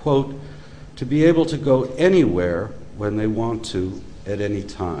words, quote, to be able to go anywhere when they want to at any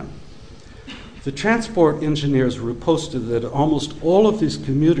time. The transport engineers reposted that almost all of these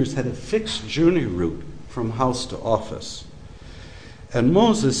commuters had a fixed journey route from house to office. And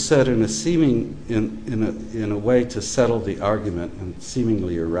Moses said in a way to settle the argument, and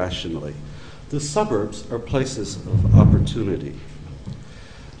seemingly irrationally, the suburbs are places of opportunity.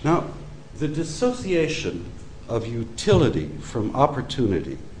 Now, the dissociation of utility from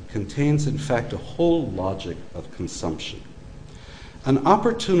opportunity contains, in fact, a whole logic of consumption. An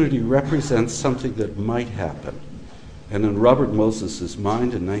opportunity represents something that might happen. And in Robert Moses's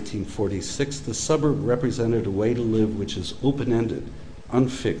mind in 1946, the suburb represented a way to live which is open-ended,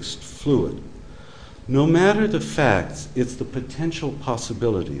 unfixed, fluid. No matter the facts, it's the potential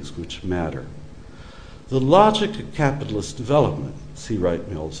possibilities which matter. The logic of capitalist development, C. Wright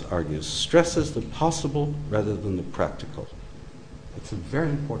Mills argues, stresses the possible rather than the practical. It's a very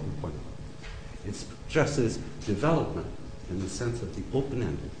important point. It stresses development in the sense of the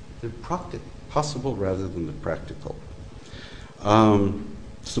open-ended, the possible rather than the practical.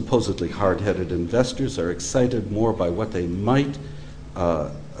 Supposedly hard-headed investors are excited more by what they might,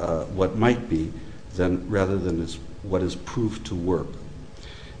 what might be, rather than what is proved to work.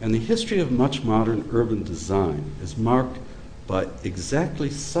 And the history of much modern urban design is marked by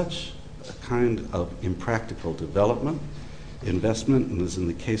exactly such a kind of impractical development, investment, and as in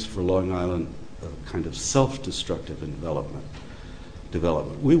the case for Long Island, a kind of self-destructive development.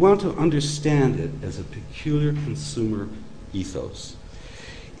 We want to understand it as a peculiar consumer ethos.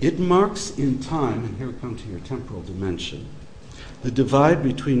 It marks in time, and here we come to your temporal dimension, the divide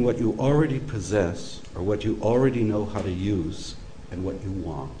between what you already possess, or what you already know how to use, and what you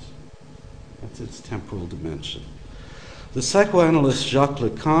want. That's its temporal dimension. The psychoanalyst Jacques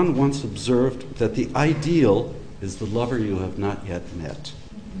Lacan once observed that the ideal is the lover you have not yet met,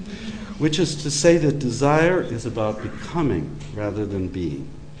 which is to say that desire is about becoming rather than being.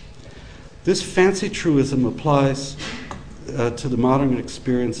 This fancy truism applies to the modern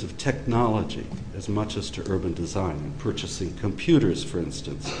experience of technology as much as to urban design and purchasing computers, for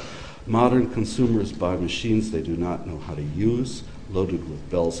instance. Modern consumers buy machines they do not know how to use, loaded with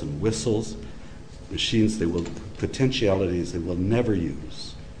bells and whistles, machines potentialities they will never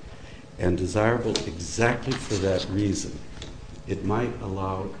use, and desirable exactly for that reason. It might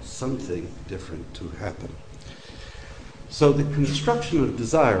allow something different to happen. So the construction of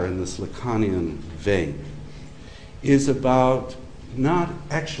desire in this Lacanian vein is about not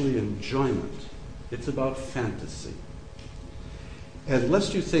actually enjoyment, it's about fantasy. And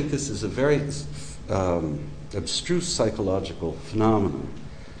lest you think this is a very abstruse psychological phenomenon,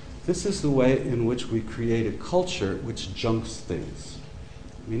 this is the way in which we create a culture which junks things.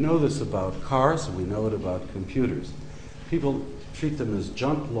 We know this about cars, and we know it about computers. People treat them as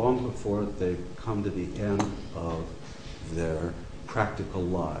junk long before they've come to the end of their practical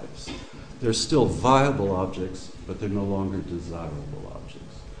lives. They're still viable objects, but they're no longer desirable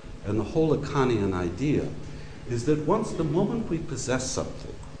objects. And the whole Lacanian idea is that the moment we possess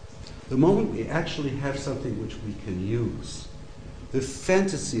something, the moment we actually have something which we can use, the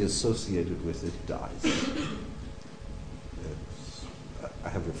fantasy associated with it dies. I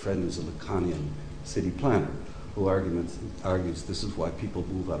have a friend who's a Lacanian city planner who argues this is why people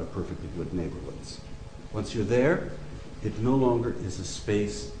move out of perfectly good neighborhoods. Once you're there, it no longer is a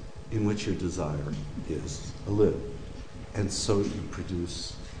space in which your desire is to live. And so you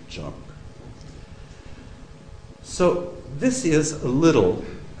produce junk. So this is a little,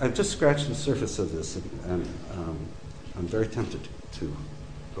 I've just scratched the surface of this, and I'm very tempted to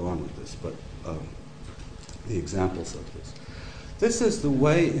go on with this, but the examples of this. This is the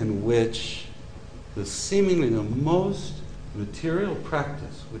way in which the seemingly the most material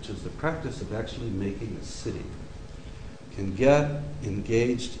practice, which is the practice of actually making a city, can get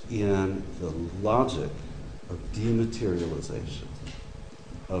engaged in the logic of dematerialization,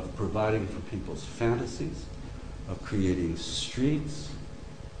 of providing for people's fantasies, of creating streets,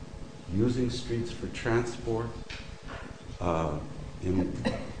 using streets for transport, in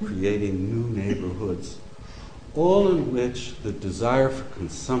creating new neighborhoods, all in which the desire for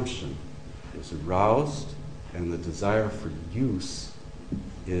consumption is aroused and the desire for use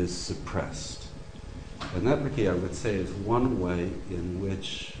is suppressed. And that, Ricky, I would say, is one way in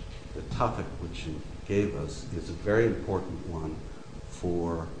which the topic which you gave us is a very important one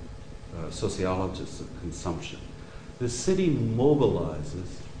for sociologists of consumption. The city mobilizes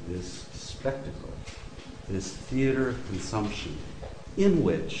this spectacle, this theater of consumption, in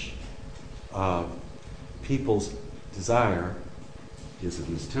which people's desire is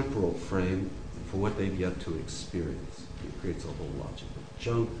in this temporal frame for what they've yet to experience. It creates a whole logic of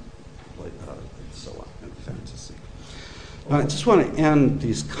junk, and so on, and fantasy. I just want to end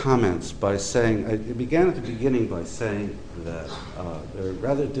these comments by saying, I began at the beginning by saying that there are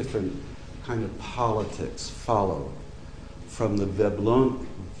rather different kind of politics follow from the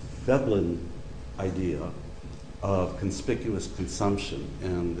Veblen idea of conspicuous consumption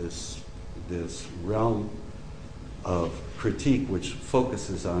and this realm of critique which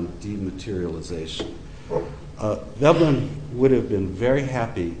focuses on dematerialization. Veblen would have been very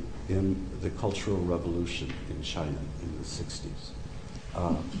happy in the Cultural Revolution in China in the 60s.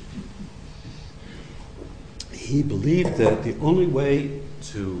 He believed that the only way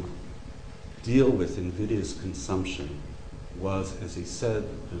to deal with invidious consumption was, as he said,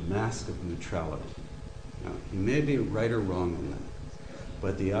 the mask of neutrality. Now, he may be right or wrong in that,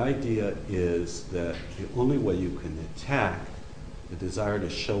 but the idea is that the only way you can attack the desire to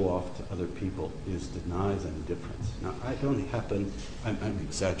show off to other people is deny them difference. Now, I'm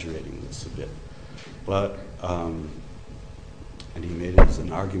exaggerating this a bit, but, and he made it as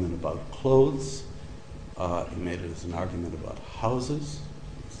an argument about clothes, he made it as an argument about houses.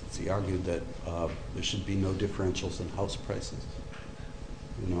 He argued that there should be no differentials in house prices.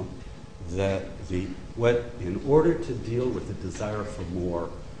 You know, that in order to deal with the desire for more,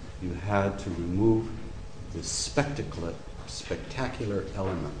 you had to remove this spectacular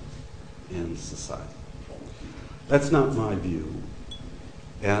element in society. That's not my view.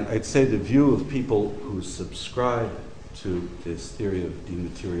 And I'd say the view of people who subscribe to this theory of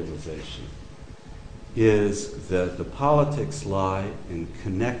dematerialization is that the politics lie in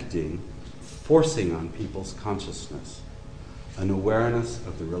forcing on people's consciousness an awareness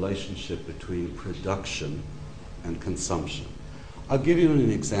of the relationship between production and consumption. I'll give you an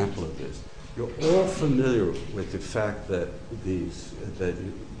example of this. You're all familiar with the fact that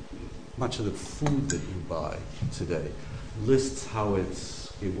much of the food that you buy today lists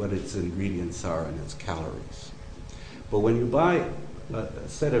what its ingredients are and its calories. But when you buy a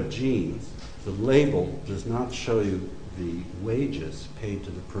set of jeans, the label does not show you the wages paid to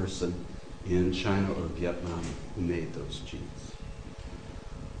the person in China or Vietnam who made those jeans.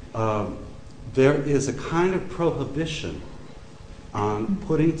 There is a kind of prohibition on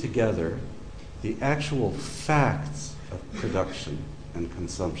putting together the actual facts of production and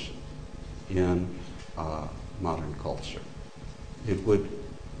consumption in modern culture. It would.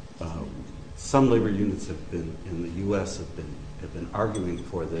 Some labor unions in the U.S. have been arguing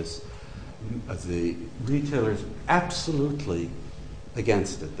for this. The retailers absolutely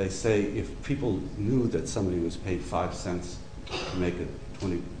against it. They say if people knew that somebody was paid 5 cents to make a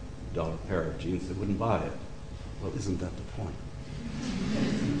 $20 pair of jeans, they wouldn't buy it. Well, isn't that the point?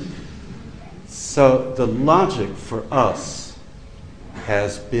 So the logic for us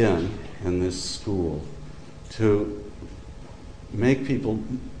has been in this school to make people,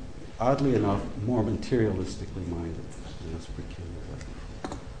 oddly enough, more materialistically minded in this peculiar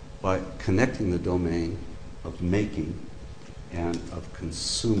way, by connecting the domain of making and of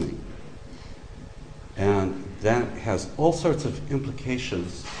consuming. And that has all sorts of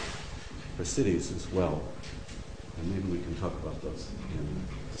implications for cities as well. And maybe we can talk about those in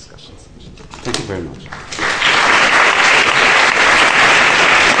discussions. Thank you very much.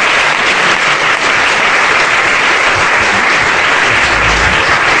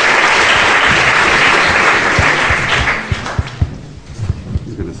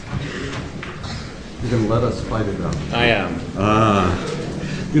 gonna let us fight it out. I am.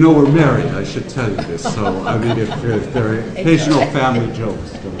 You know, we're married. I should tell you this. So, I mean, if there are occasional family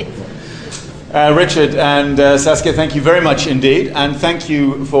jokes. Richard and Saskia, thank you very much indeed. And thank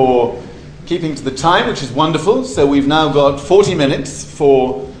you for keeping to the time, which is wonderful. So we've now got 40 minutes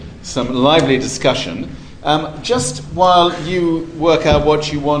for some lively discussion. Just while you work out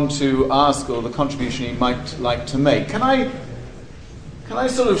what you want to ask or the contribution you might like to make, can I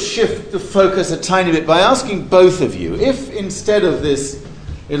sort of shift the focus a tiny bit by asking both of you, if instead of this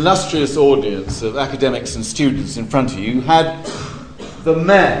illustrious audience of academics and students in front of you, you had the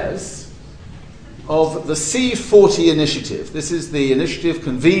mayors of the C40 initiative. This is the initiative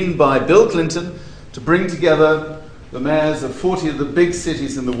convened by Bill Clinton to bring together the mayors of 40 of the big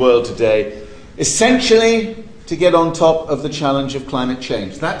cities in the world today, essentially to get on top of the challenge of climate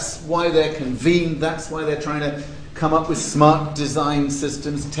change. That's why they're convened. That's why they're trying to come up with smart design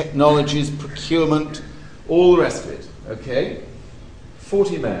systems, technologies, procurement, all the rest of it. Okay?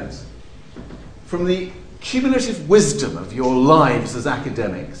 40 mayors. From the cumulative wisdom of your lives as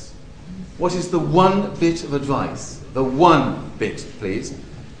academics, what is the one bit of advice, the one bit, please,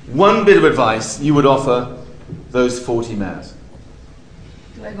 one bit of advice you would offer those 40 mayors?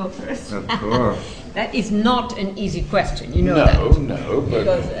 Do I go first? Of course. That is not an easy question, you know that. No, but...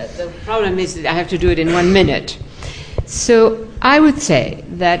 Because the problem is that I have to do it in 1 minute. So I would say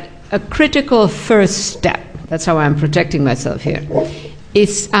that a critical first step, that's how I'm protecting myself here,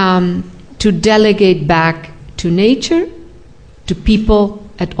 is to delegate back to nature, to people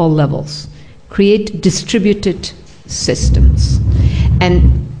at all levels. Create distributed systems.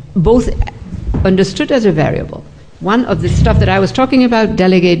 And both understood as a variable. One of the stuff that I was talking about,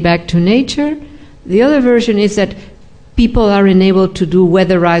 delegate back to nature. The other version is that people are enabled to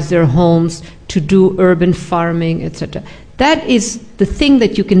weatherize their homes, to do urban farming, etc. That is the thing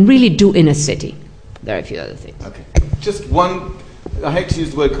that you can really do in a city. There are a few other things. Okay. Just one, I hate to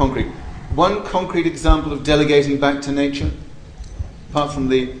use the word concrete, one concrete example of delegating back to nature, apart from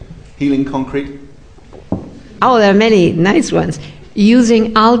the healing concrete? Oh, there are many nice ones.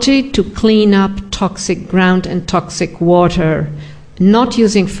 Using algae to clean up toxic ground and toxic water, not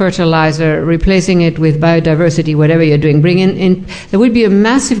using fertilizer, replacing it with biodiversity, whatever you're doing. Bring in there would be a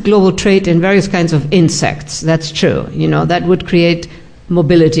massive global trade in various kinds of insects. That's true. You know, that would create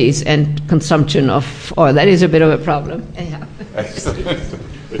mobilities and consumption of oil. That is a bit of a problem. Yeah.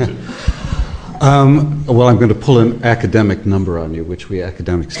 Well, I'm going to pull an academic number on you, which we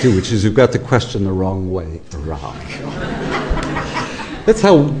academics do, which is you've got the question the wrong way around. That's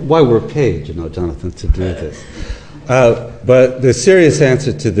why we're paid, you know, Jonathan, to do this. But the serious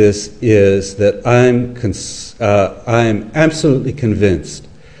answer to this is that I'm absolutely convinced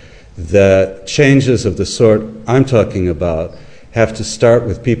that changes of the sort I'm talking about have to start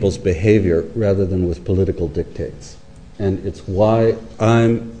with people's behavior rather than with political dictates. And it's why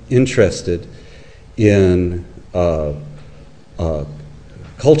I'm interested in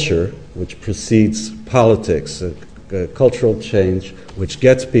culture, which precedes politics, cultural change, which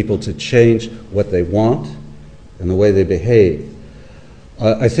gets people to change what they want and the way they behave.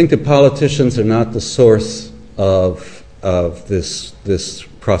 I think that politicians are not the source of this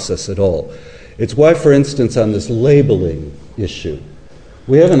process at all. It's why, for instance, on this labeling issue,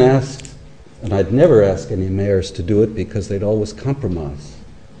 we haven't asked, and I'd never ask any mayors to do it because they'd always compromise.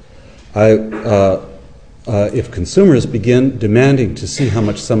 If consumers begin demanding to see how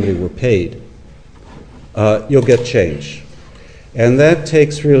much somebody were paid, you'll get change. And that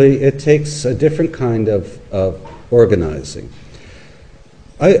takes a different kind of organizing.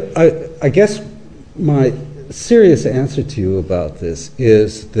 I guess my serious answer to you about this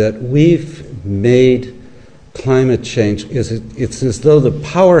is that we've made climate change, it's as though the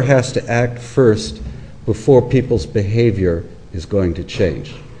power has to act first before people's behavior is going to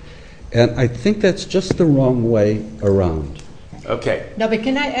change. And I think that's just the wrong way around. Okay. No, but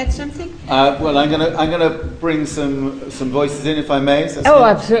can I add something? Well, I'm gonna bring some voices in, if I may. Oh,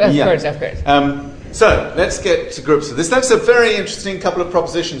 absolutely, of course. So let's get to grips with this. That's a very interesting couple of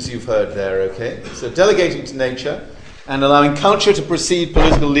propositions you've heard there. Okay. So delegating to nature and allowing culture to precede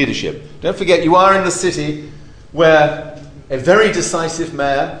political leadership. Don't forget, you are in the city where a very decisive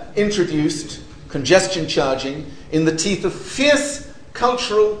mayor introduced congestion charging in the teeth of fierce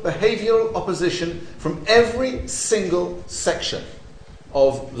cultural, behavioural opposition from every single section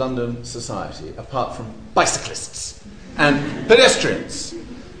of London society, apart from bicyclists and pedestrians,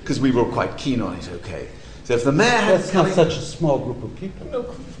 because we were quite keen on it, okay. So if the mayor had... That's not such a small group of people. No,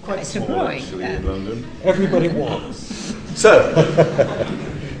 quite small, actually, in London. Everybody walks. So,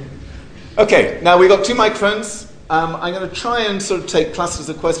 okay, now we've got two microphones. I'm going to try and sort of take clusters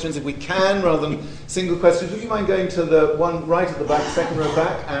of questions if we can, rather than single questions. Would you mind going to the one right at the back, second row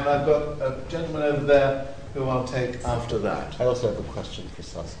back? And I've got a gentleman over there who I'll take after that. I also have a question for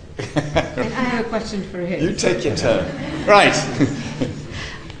Saskia. And I have a question for him. You take your turn. Right.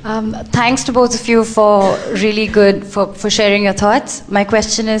 Thanks to both of you for really good, for sharing your thoughts. My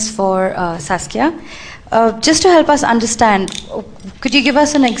question is for Saskia. Just to help us understand, could you give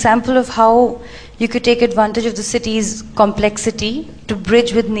us an example of how you could take advantage of the city's complexity to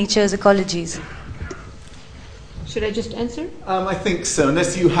bridge with nature's ecologies? Should I just answer? I think so,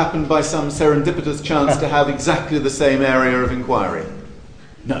 unless you happen by some serendipitous chance to have exactly the same area of inquiry.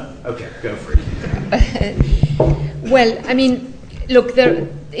 No. Okay, go for it. Well, I mean, look,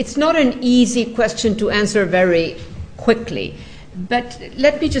 it's not an easy question to answer very quickly. But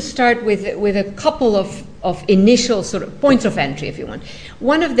let me just start with a couple of initial sort of points of entry, if you want.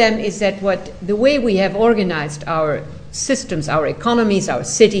 One of them is that the way we have organized our systems, our economies, our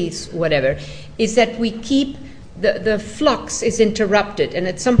cities, whatever, is that we keep the flux is interrupted, and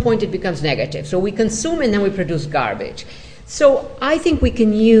at some point it becomes negative. So we consume and then we produce garbage. So I think we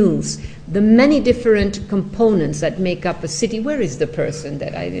can use the many different components that make up a city. Where is the person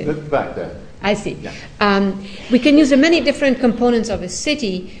that I did? Look back there. I see. Yeah. We can use the many different components of a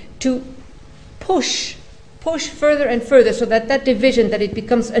city to push further and further so that division, that it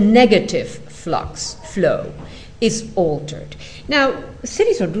becomes a negative flow, is altered. Now,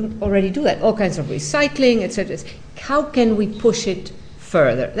 cities already do that, all kinds of recycling, etc. How can we push it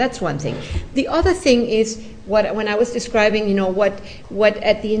further? That's one thing. The other thing is, when I was describing, what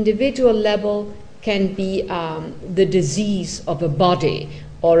at the individual level can be the disease of a body,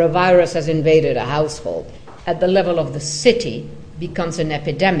 or a virus has invaded a household, at the level of the city becomes an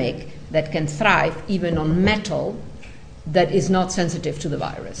epidemic that can thrive even on metal that is not sensitive to the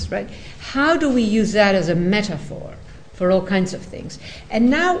virus, right? How do we use that as a metaphor for all kinds of things? And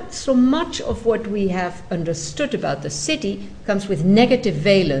now so much of what we have understood about the city comes with negative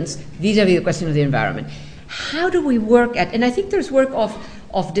valence vis-a-vis the question of the environment. How do we work at, and I think there's work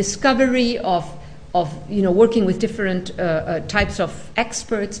of discovery, of working with different types of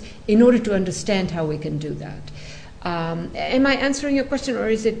experts in order to understand how we can do that. Am I answering your question, or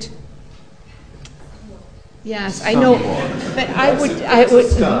is it? Yes, I know, but I would.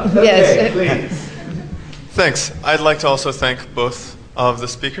 Yes. Okay, please. Thanks. I'd like to also thank both of the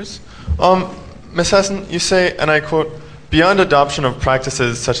speakers. Ms. Hessen, you say, and I quote, "Beyond adoption of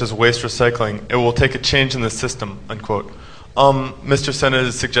practices such as waste recycling, it will take a change in the system," unquote. Mr. Senna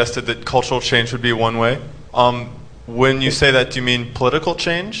has suggested that cultural change would be one way. When you say that, do you mean political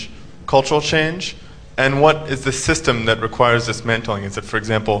change, cultural change? And what is the system that requires dismantling? Is it, for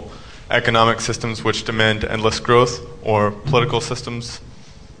example, economic systems which demand endless growth, or political systems?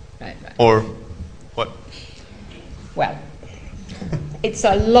 Right. Or what? Well, it's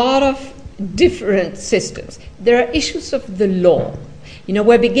a lot of different systems. There are issues of the law.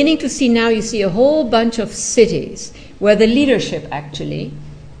 We're beginning to see now, you see a whole bunch of cities where the leadership actually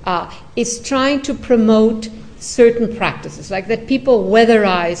is trying to promote certain practices, like that people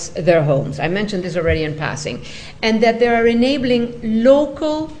weatherize their homes. I mentioned this already in passing. And that they are enabling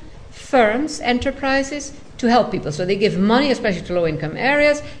local firms, enterprises, to help people. So they give money, especially to low-income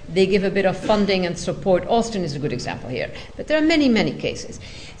areas. They give a bit of funding and support. Austin is a good example here. But there are many, many cases.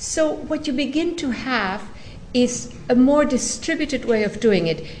 So what you begin to have is a more distributed way of doing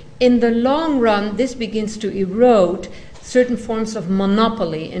it. In the long run, this begins to erode certain forms of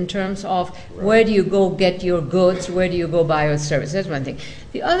monopoly in terms of where do you go get your goods, where do you go buy your service. That's one thing.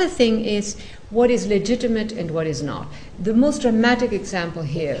 The other thing is what is legitimate and what is not. The most dramatic example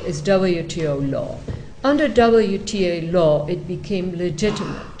here is WTO law. Under WTO law, it became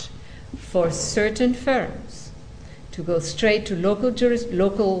legitimate for certain firms to go straight to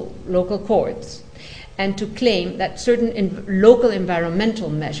local courts and to claim that certain local environmental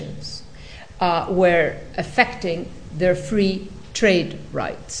measures were affecting their free trade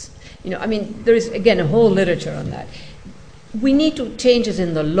rights. There is, again, a whole literature on that. We need changes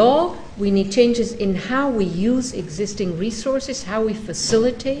in the law. We need changes in how we use existing resources, how we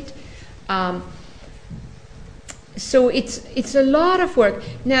facilitate. So it's a lot of work.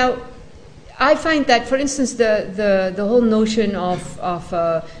 Now, I find that, for instance, the whole notion of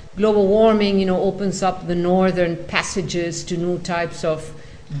global warming, opens up the northern passages to new types of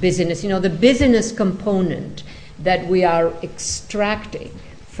business. The business component that we are extracting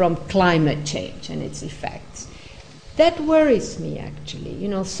from climate change and its effects. That worries me, actually.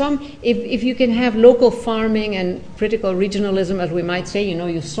 If you can have local farming and critical regionalism, as we might say,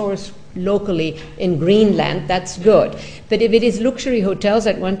 you source locally in Greenland, that's good. But if it is luxury hotels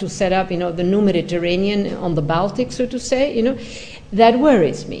that want to set up, the new Mediterranean on the Baltic, so to say, that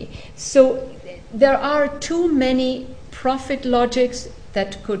worries me. So there are too many profit logics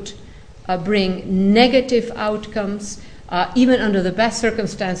that could bring negative outcomes, even under the best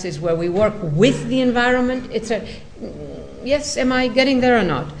circumstances where we work with the environment. Yes, am I getting there or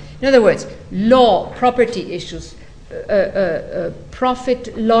not? In other words, law, property issues,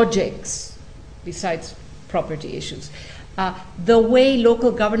 profit logics, besides property issues, the way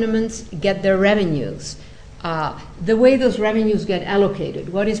local governments get their revenues, the way those revenues get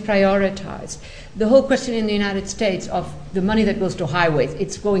allocated, what is prioritized, the whole question in the United States of the money that goes to highways,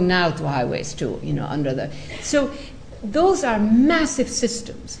 it's going now to highways too, So those are massive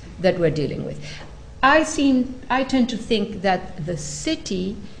systems that we're dealing with. I tend to think that the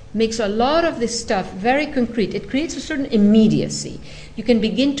city makes a lot of this stuff very concrete. It creates a certain immediacy. You can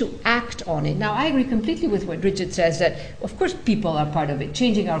begin to act on it. Now, I agree completely with what Richard says, that, of course, people are part of it,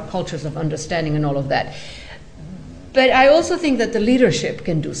 changing our cultures of understanding and all of that. But I also think that the leadership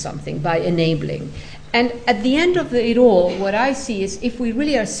can do something by enabling. And at the end of it all, what I see is if we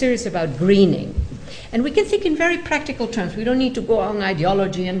really are serious about greening, and we can think in very practical terms, we don't need to go on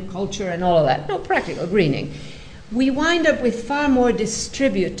ideology and culture and all of that. No, practical greening. We wind up with far more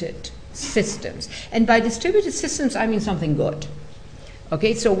distributed systems. And by distributed systems, I mean something good.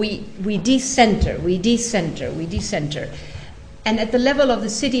 Okay, so we decenter. And at the level of the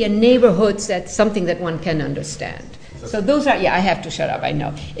city and neighborhoods, that's something that one can understand. So those are, I have to shut up, I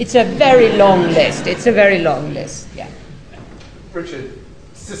know. It's a very long list. Yeah. Richard,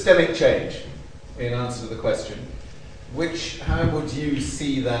 systemic change, in answer to the question. How would you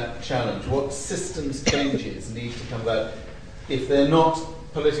see that challenge? What systems changes need to come about if they're not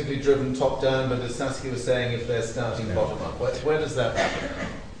politically driven top-down, but as Saskia was saying, if they're starting bottom-up? Where does that happen?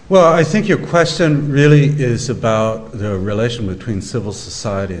 Well, I think your question really is about the relation between civil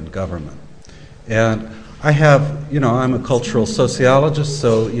society and government. And I'm a cultural sociologist,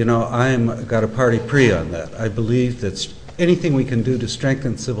 so, I've got a party pre on that. I believe that anything we can do to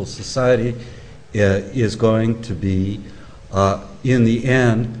strengthen civil society is going to be, in the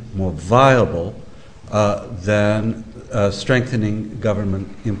end, more viable than strengthening government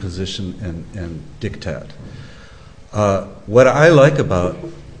imposition and diktat. What I like about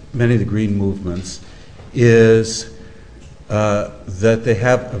many of the green movements is that they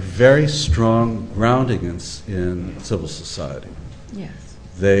have a very strong grounding in civil society. Yes.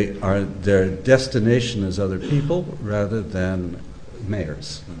 Their destination is other people rather than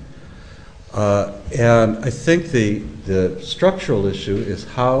mayors. And I think the structural issue is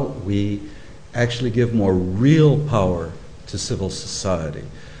how we actually give more real power to civil society.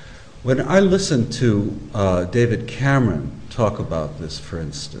 When I listen to David Cameron talk about this, for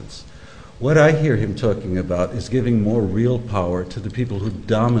instance, what I hear him talking about is giving more real power to the people who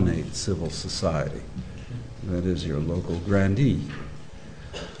dominate civil society. That is your local grandee.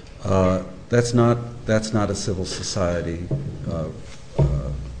 That's not a civil society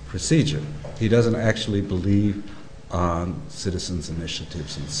procedure. He doesn't actually believe on citizens'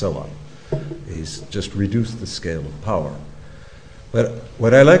 initiatives and so on. He's just reduced the scale of power. But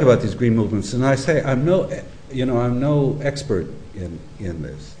what I like about these green movements, and I say I'm no expert in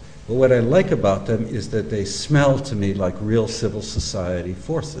this, but what I like about them is that they smell to me like real civil society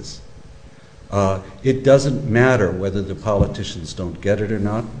forces. It doesn't matter whether the politicians don't get it or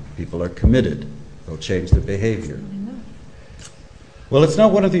not. People are committed. They'll change their behavior. Well, it's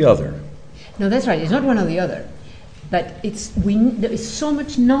not one or the other. No, that's right. It's not one or the other. But there is so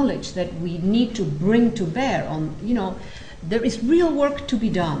much knowledge that we need to bring to bear on, there is real work to be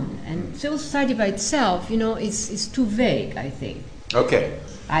done. And civil society by itself, is too vague, I think. Okay.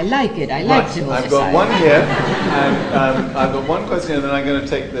 I like it. I like civil society. I've got one here, and I've got one question, and then I'm going to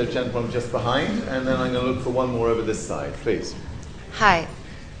take the gentleman just behind, and then I'm going to look for one more over this side. Please. Hi.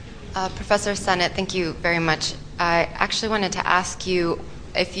 Professor Sennett, thank you very much. I actually wanted to ask you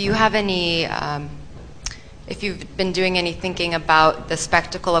if you have any, if you've been doing any thinking about the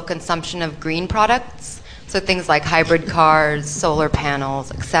spectacle of consumption of green products, so things like hybrid cars, solar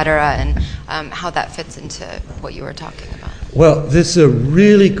panels, et cetera, and how that fits into what you were talking about. Well, this is a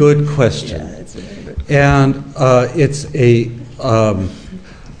really good question. Yeah, it's a very good question. And it's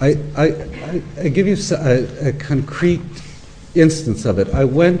I give you a concrete instance of it. I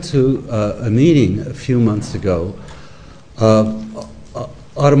went to a meeting a few months ago of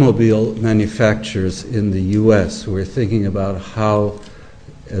automobile manufacturers in the U.S. who were thinking about how,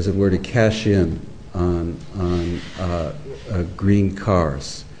 as it were, to cash in on green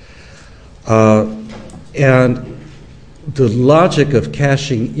cars. And the logic of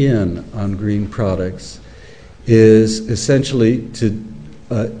cashing in on green products is essentially to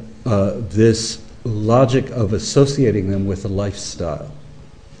this logic of associating them with a lifestyle.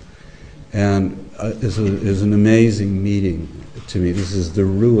 And is an amazing meeting to me. This is the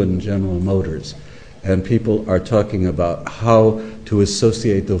ruin General Motors. And people are talking about how to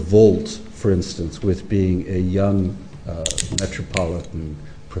associate the Volt, for instance, with being a young metropolitan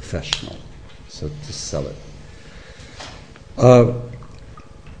professional, so to sell it.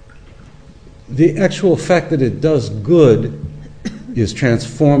 The actual fact that it does good is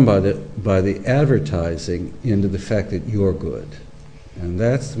transformed by the advertising into the fact that you're good. And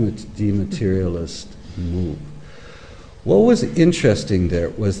that's the dematerialist move. What was interesting there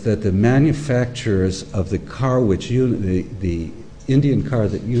was that the manufacturers of the car, the Indian car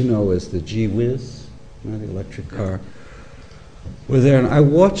that you know as the G-Wiz, the electric car, were there, and I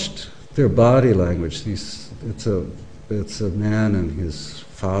watched their body language. It's a man and his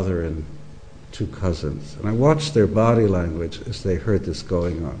father and two cousins, and I watched their body language as they heard this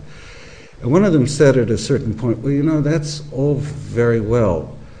going on. And one of them said at a certain point, well, you know, that's all very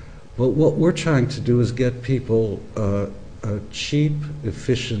well, but what we're trying to do is get people a cheap,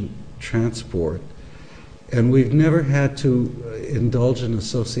 efficient transport, and we've never had to indulge in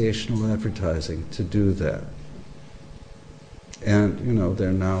associational advertising to do that. And, you know,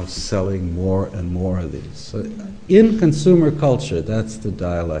 they're now selling more and more of these. So in consumer culture, that's the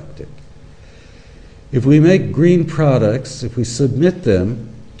dialectic. If we make green products, if we submit them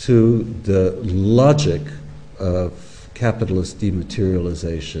to the logic of capitalist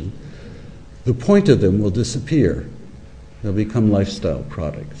dematerialization, the point of them will disappear. They'll become lifestyle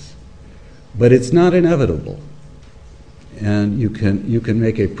products. But it's not inevitable. And you can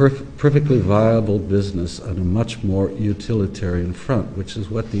make a perfectly viable business on a much more utilitarian front, which is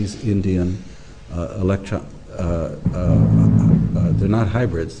what these Indian they're not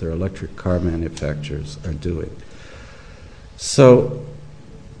hybrids, they're electric car manufacturers are doing. So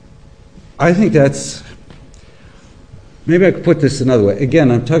I think that's, maybe I could put this another way. Again,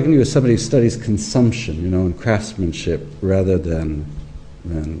 I'm talking to you as somebody who studies consumption, you know, and craftsmanship rather than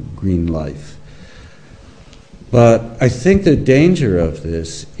green life. But I think the danger of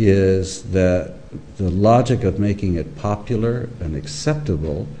this is that the logic of making it popular and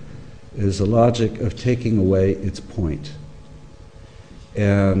acceptable is a logic of taking away its point.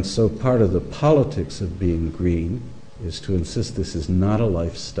 And so part of the politics of being green is to insist this is not a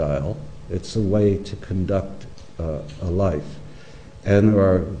lifestyle, it's a way to conduct a life. And there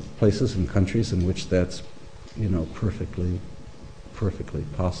are places and countries in which that's, you know, perfectly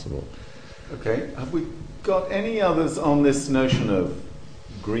possible. Okay, have we got any others on this notion of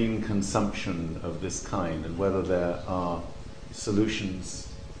green consumption of this kind and whether there are solutions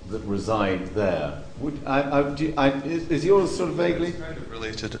that reside there? Is yours sort of vaguely? It's kind of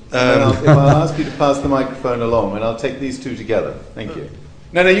related. I'll ask you to pass the microphone along, and I'll take these two together. Thank you.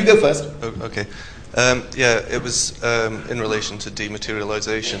 No, you go first. Oh, okay. It was in relation to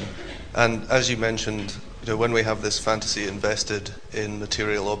dematerialization, and as you mentioned, you know, when we have this fantasy invested in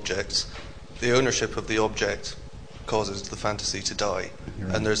material objects, the ownership of the object causes the fantasy to die,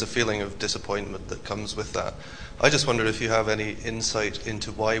 and there's a feeling of disappointment that comes with that. I just wondered if you have any insight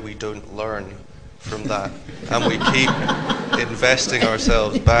into why we don't learn from that, and we keep investing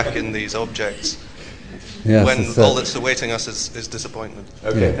ourselves back in these objects when all that's awaiting us is disappointment.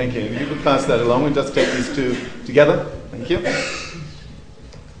 Okay, thank you. If you could pass that along, we'll just take these two together. Thank you.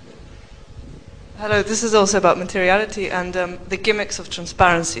 Hello, this is also about materiality and the gimmicks of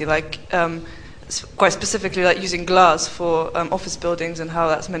transparency, like quite specifically like using glass for office buildings and how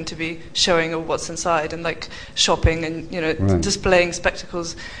that's meant to be showing of what's inside, and like shopping and, you know, displaying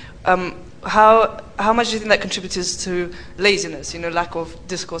spectacles. How much do you think that contributes to laziness, you know, lack of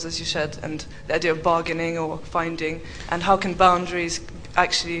discourse, as you said, and the idea of bargaining or finding, and how can boundaries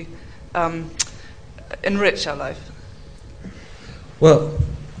actually enrich our life? Well,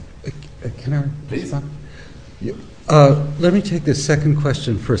 can I? Please. Let me take the second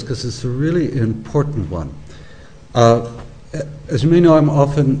question first, because it's a really important one. As you may know, I'm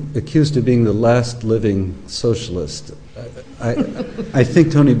often accused of being the last living socialist. I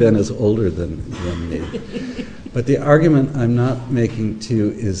think Tony Benn is older than me. But the argument I'm not making to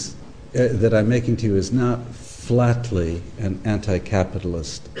you is not flatly an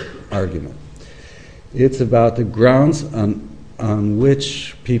anti-capitalist argument. It's about the grounds on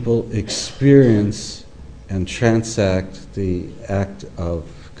which people experience and transact the act of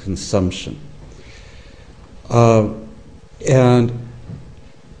consumption. And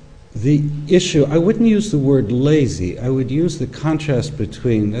the issue, I wouldn't use the word lazy, I would use the contrast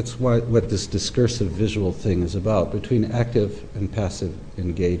between, that's what this discursive visual thing is about, between active and passive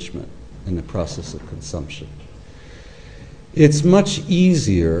engagement in the process of consumption. It's much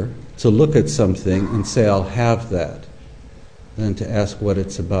easier to look at something and say, I'll have that, than to ask what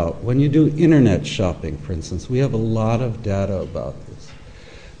it's about. When you do internet shopping, for instance, we have a lot of data about this.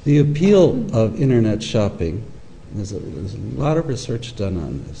 The appeal of internet shopping, there's a lot of research done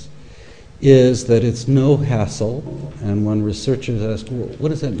on this, is that it's no hassle, and when researchers ask, well, what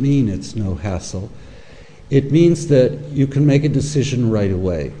does that mean, it's no hassle? It means that you can make a decision right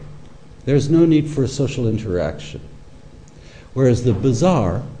away. There's no need for social interaction. Whereas the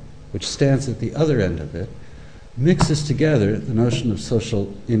bazaar, which stands at the other end of it, mixes together the notion of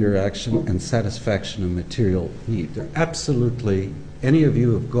social interaction and satisfaction of material need. They're absolutely, any of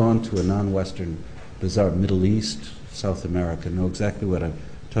you who have gone to a non-Western bazaar, Middle East, South America, know exactly what I'm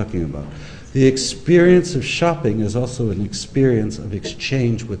talking about. The experience of shopping is also an experience of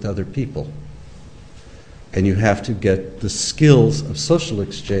exchange with other people. And you have to get the skills of social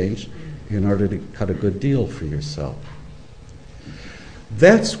exchange in order to cut a good deal for yourself.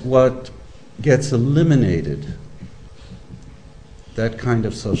 That's what gets eliminated, that kind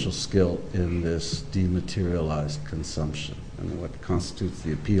of social skill, in this dematerialized consumption, and what constitutes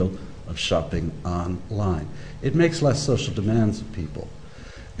the appeal of shopping online. It makes less social demands of people.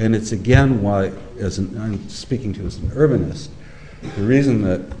 And it's again why, I'm speaking to as an urbanist, the reason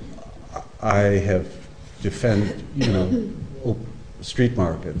that I have defended, street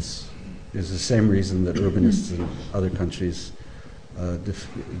markets is the same reason that urbanists in other countries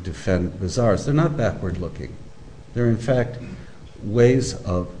defend bazaars. They're not backward-looking. They're, in fact, ways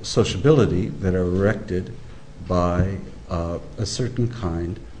of sociability that are erected by a certain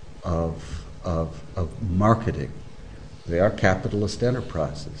kind of marketing. They are capitalist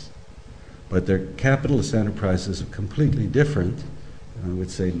enterprises, but they're capitalist enterprises of completely different, I would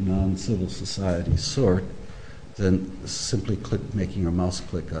say non-civil society sort, than simply making a mouse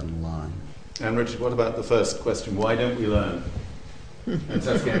click on a line. And Richard, what about the first question? Why don't we learn? And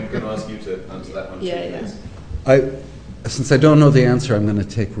Saskia, I'm going to ask you to answer that one too. Yeah. Since I don't know the answer, I'm going to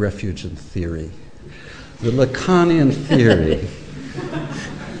take refuge in theory. The Lacanian theory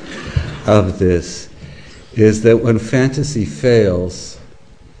of this is that when fantasy fails,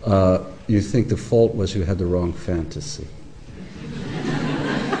 you think the fault was you had the wrong fantasy.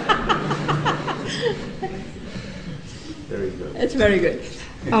 Very good. That's very good.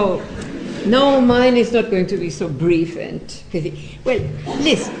 Oh, no, mine is not going to be so brief and pithy. Well,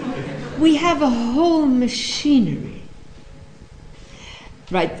 listen, we have a whole machinery,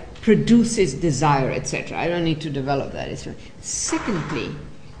 right, produces desire, etc. I don't need to develop that. Secondly,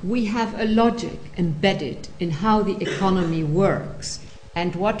 we have a logic embedded in how the economy works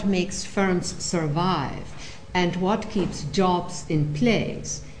and what makes firms survive and what keeps jobs in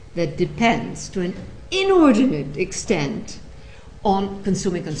place that depends to an inordinate extent on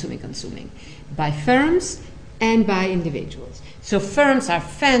consuming by firms and by individuals. So firms are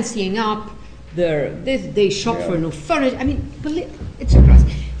fancying up they shop for new furniture. I mean, it's across.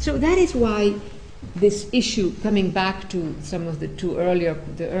 So that is why this issue, coming back to some of the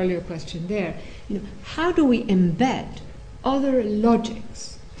earlier question there, how do we embed other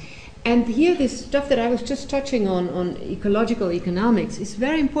logics? And here, this stuff that I was just touching on ecological economics, is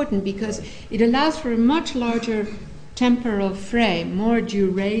very important because it allows for a much larger temporal frame, more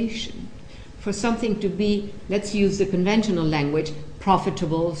duration, for something to be, let's use the conventional language,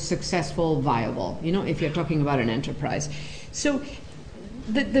 profitable, successful, viable, if you're talking about an enterprise. So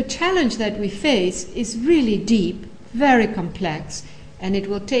the challenge that we face is really deep, very complex, and it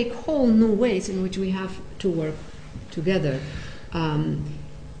will take whole new ways in which we have to work together. Now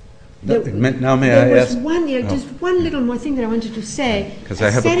may I ask? Just one little more thing that I wanted to say. Because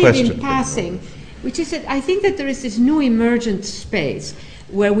I have said a question. It in passing, which is that I think that there is this new emergent space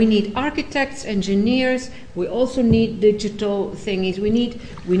where we need architects, engineers, we also need digital thingies, we need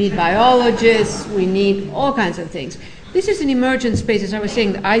biologists, we need all kinds of things. This is an emergent space, as I was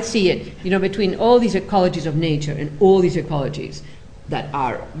saying, I see it, between all these ecologies of nature and all these ecologies that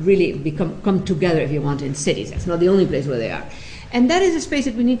are really come together, if you want, in cities. That's not the only place where they are. And that is a space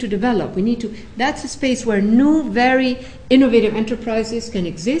that we need to develop. That's a space where new, very innovative enterprises can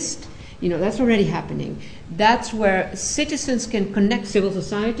exist. That's already happening. That's where citizens can connect, civil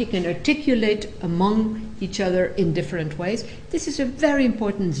society can articulate among each other in different ways. This is a very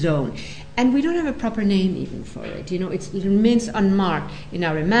important zone. And we don't have a proper name even for it. It remains unmarked in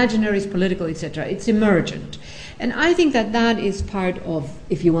our imaginaries, political, etc. It's emergent. And I think that is part of,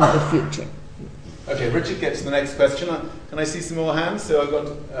 if you want, the future. Okay, Richard gets the next question. Can I see some more hands? So I've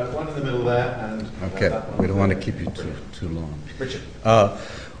got one in the middle there, and okay, that one we don't want to there. keep you too long. Richard.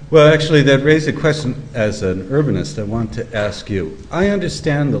 Well, actually, that raised a question. As an urbanist, I want to ask you. I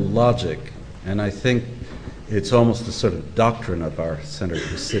understand the logic, and I think it's almost a sort of doctrine of our Center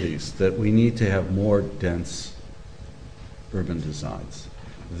for Cities that we need to have more dense urban designs,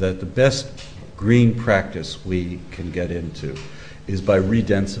 that the best green practice we can get into is by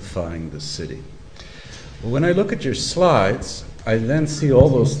redensifying the city. But when I look at your slides, I then see all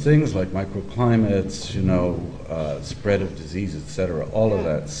those things like microclimates, spread of disease, etc., all of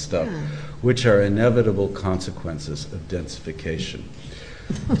that stuff, which are inevitable consequences of densification.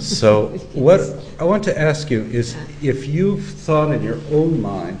 So what I want to ask you is, if you've thought in your own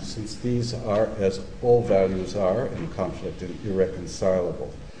mind, since these are, as all values are, in conflict and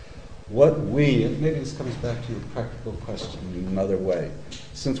irreconcilable, and maybe this comes back to your practical question in another way,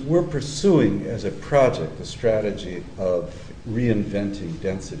 since we're pursuing as a project the strategy of reinventing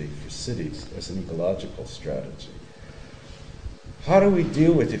density for cities as an ecological strategy, how do we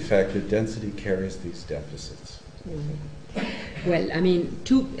deal with the fact that density carries these deficits? Well, I mean,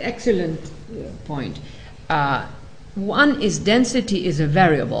 two excellent point. One is density is a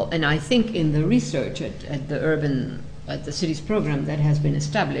variable, and I think in the research at the cities program that has been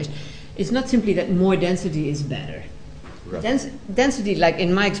established, it's not simply that more density is better. Right. Density, like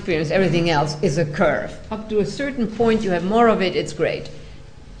in my experience, everything else is a curve. Up to a certain point, you have more of it, it's great.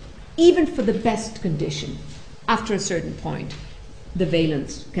 Even for the best condition, after a certain point, the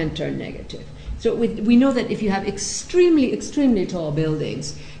valence can turn negative. So we know that if you have extremely, extremely tall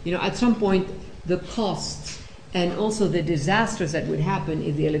buildings, at some point the costs and also the disasters that would happen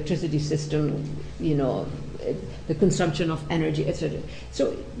if the electricity system, the consumption of energy, etc.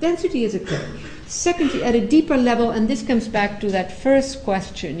 So density is a curve. Secondly, at a deeper level, and this comes back to that first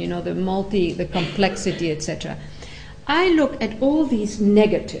question, the complexity, etc. I look at all these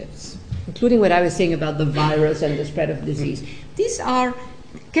negatives, including what I was saying about the virus and the spread of disease.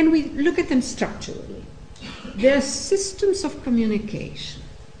 Can we look at them structurally? They're systems of communication.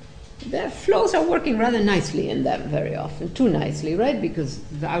 Their flows are working rather nicely in them very often, too nicely, right? Because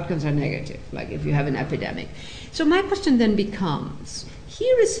the outcomes are negative, like if you have an epidemic. So my question then becomes,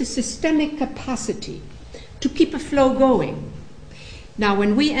 here is a systemic capacity to keep a flow going. Now,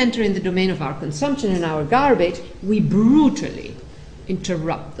 when we enter in the domain of our consumption and our garbage, we brutally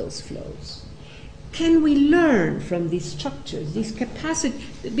interrupt those flows. Can we learn from these structures, these capacities?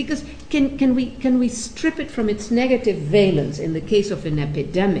 Because can we strip it from its negative valence in the case of an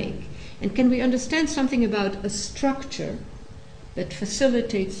epidemic? And can we understand something about a structure that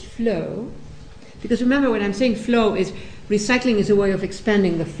facilitates flow? Because remember, when I'm saying flow, recycling is a way of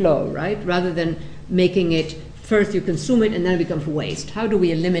expanding the flow, right? Rather than making it first you consume it and then it becomes waste. How do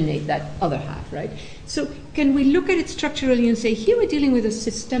we eliminate that other half, right? So can we look at it structurally and say, here we're dealing with a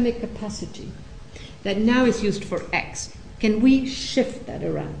systemic capacity that now is used for X. Can we shift that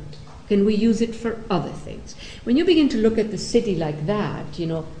around? Can we use it for other things? When you begin to look at the city like that,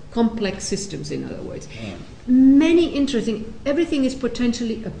 complex systems, in other words, everything is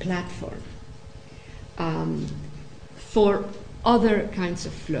potentially a platform for other kinds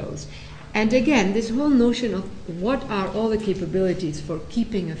of flows. And again, this whole notion of what are all the capabilities for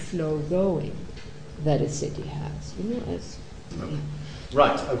keeping a flow going that a city has.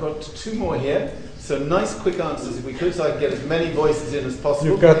 Right, I've got two more here. So nice, quick answers if we could, so I can get as many voices in as possible.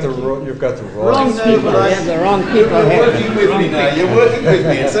 You've got the wrong people. We have the wrong people You're here. working with me now. You're working with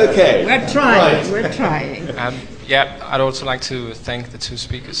me. It's okay. We're trying. Right. We're trying. I'd also like to thank the two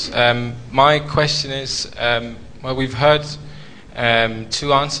speakers. My question is, we've heard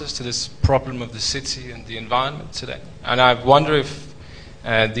two answers to this problem of the city and the environment today, and I wonder if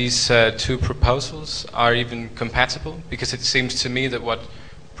these two proposals are even compatible, because it seems to me that what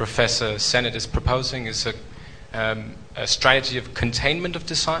Professor Sennett is proposing is a strategy of containment of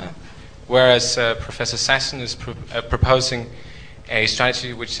desire, whereas Professor Sassen is proposing a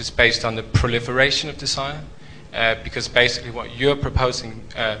strategy which is based on the proliferation of desire, because basically what you're proposing,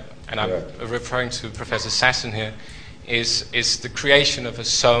 and I'm referring to Professor Sassen here, is the creation of a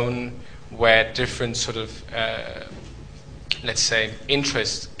zone where different sort of, let's say,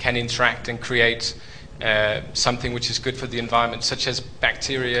 interests can interact and create something which is good for the environment, such as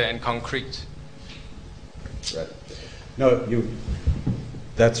bacteria and concrete. Right. No,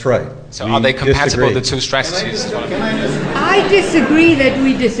 that's right. So are they compatible, the two strategies? I disagree that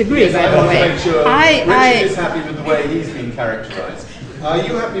we disagree, Yes, by I the want way. to make sure Richard is happy with the way he's been characterized. Are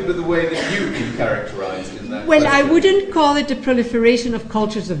you happy with the way that you've been characterized in that Well, question? I wouldn't call it a proliferation of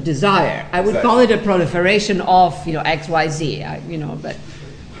cultures of desire. I would call it a proliferation of, X, Y, Z, but...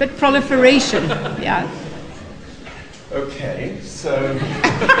 but proliferation, yeah. Okay, so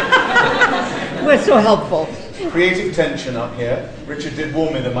We're so helpful. creative tension up here. Richard did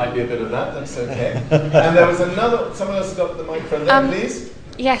warn me there might be a bit of that. That's okay. And there was another. Someone else got the microphone there, please.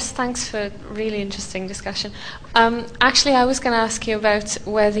 Yes, thanks for a really interesting discussion. Actually, I was going to ask you about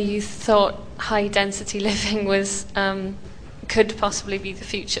whether you thought high-density living was could possibly be the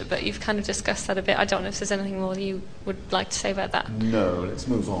future, but you've kind of discussed that a bit. I don't know if there's anything more you would like to say about that. No, let's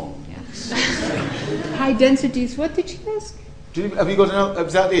move on. Yes. High densities, what did she ask? Have you got another?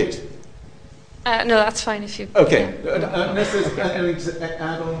 Was that it? No, that's fine if you... Okay. Unless there's anything to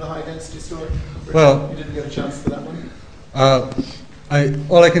add on the high density story? Richard, Well, you didn't get a chance for that one?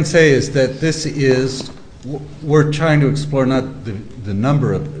 all I can say is that this is, we're trying to explore not the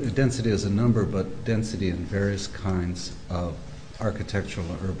number of, density as a number, but density in various kinds of architectural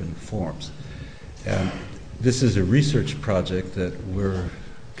and urban forms. And this is a research project that we're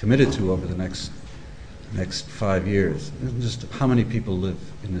committed to over the next 5 years. Just how many people live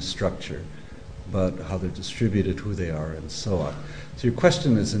in this structure, but how they're distributed, who they are, and so on. So your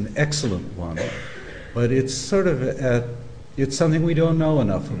question is an excellent one, but it's sort of it's something we don't know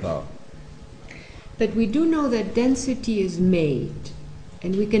enough about. But we do know that density is made,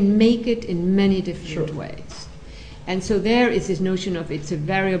 and we can make it in many different ways. And so there is this notion of it's a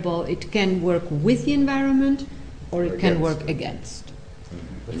variable, it can work with the environment, or it can work against.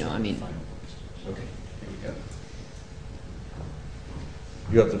 You know, I mean... Okay, here we go.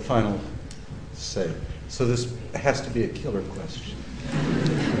 You have the final say. So this has to be a killer question.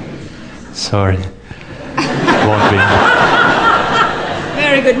 Sorry. Won't be.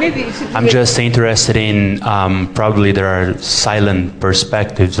 Very good. Maybe it should I'm just interested in probably there are silent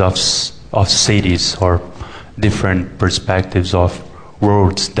perspectives of cities or different perspectives of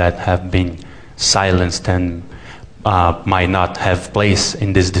worlds that have been silenced and might not have place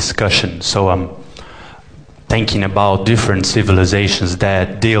in this discussion. So I'm thinking about different civilizations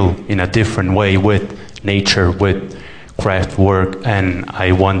that deal in a different way with nature, with craft work, and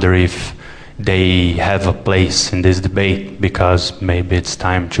I wonder if they have a place in this debate, because maybe it's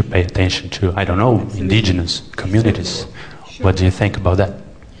time to pay attention to, I don't know, indigenous communities. Sure. What do you think about that?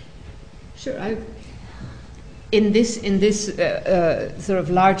 Sure. In this sort of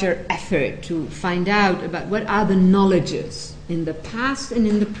larger effort to find out about what are the knowledges in the past and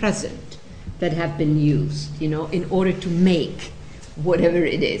in the present that have been used, you know, in order to make whatever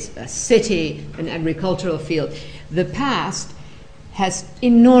it is, a city, an agricultural field. The past has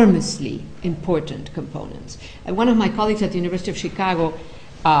enormously important components. And one of my colleagues at the University of Chicago,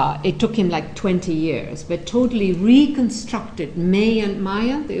 it took him like 20 years, but totally reconstructed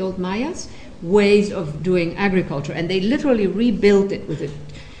Maya, the old Mayas, ways of doing agriculture. And they literally rebuilt it with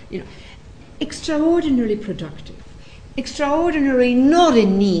extraordinarily productive. Extraordinary, not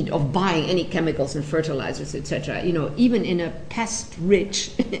in need of buying any chemicals and fertilizers, etc., even in a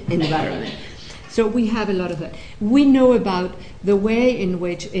pest-rich environment. So we have a lot of that. We know about the way in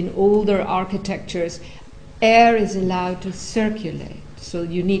which in older architectures air is allowed to circulate. So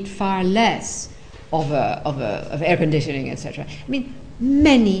you need far less of air conditioning, etc. I mean,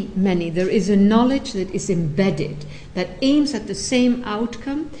 many. There is a knowledge that is embedded that aims at the same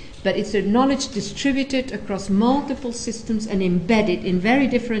outcome, but it's a knowledge distributed across multiple systems and embedded in very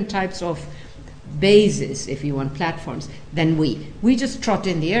different types of bases, if you want, platforms, than we just trot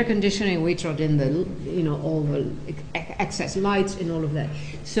in the air conditioning, we trot in the all the excess lights and all of that.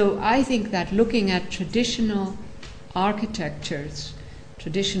 So I think that looking at traditional architectures,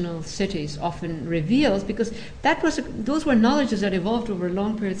 traditional cities often reveals, because those were knowledges that evolved over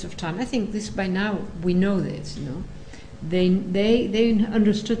long periods of time. I think this by now we know this, They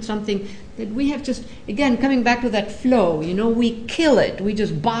understood something that we have just, again, coming back to that flow, we kill it. We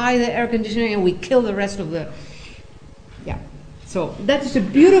just buy the air conditioning and we kill the rest of the, yeah. So that is a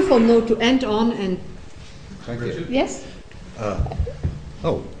beautiful note to end on. And thank you. Yes?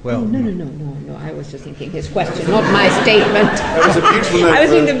 Oh, well. No. I was just thinking his question, not my statement. That was a beautiful note. I was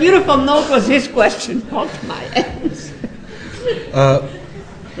thinking the beautiful note was his question, not my answer.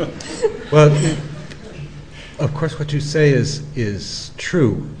 Well, of course, what you say is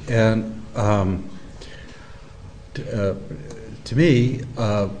true, and to me,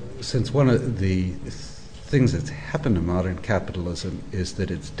 since one of the things that's happened to modern capitalism is that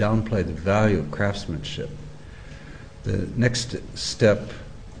it's downplayed the value of craftsmanship. The next step,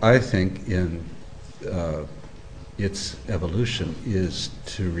 I think, in its evolution is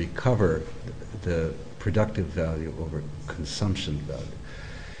to recover the productive value over consumption value.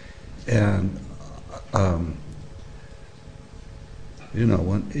 And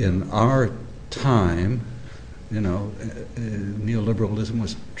when in our time, neoliberalism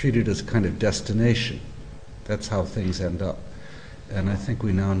was treated as a kind of destination. That's how things end up. And I think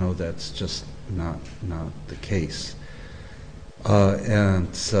we now know that's just not the case.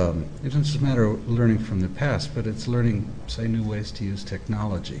 It's a matter of learning from the past, but it's learning, say, new ways to use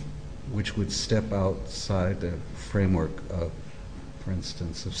technology, which would step outside the framework of, for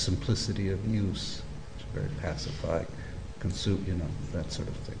instance, of simplicity of use, which is very pacifying, that sort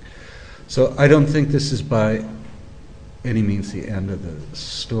of thing. So I don't think this is by any means the end of the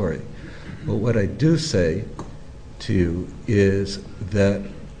story. But what I do say to you is that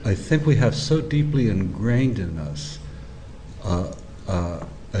I think we have so deeply ingrained in us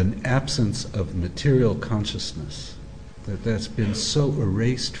an absence of material consciousness, that's been so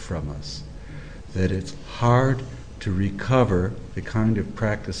erased from us that it's hard to recover the kind of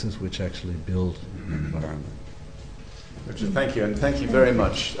practices which actually build an environment. Richard, thank you, and thank you very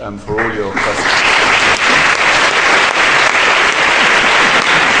much for all your questions.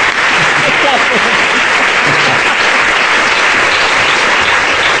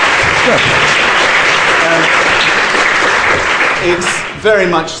 It's very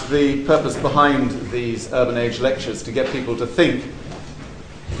much the purpose behind these Urban Age lectures, to get people to think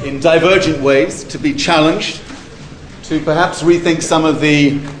in divergent ways, to be challenged, to perhaps rethink some of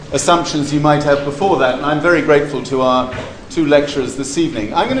the assumptions you might have before that. And I'm very grateful to our two lecturers this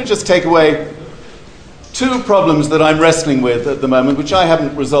evening. I'm going to just take away two problems that I'm wrestling with at the moment, which I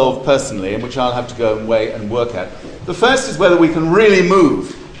haven't resolved personally and which I'll have to go away and work at. The first is whether we can really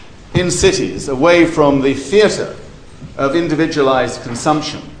move in cities away from the theatre of individualized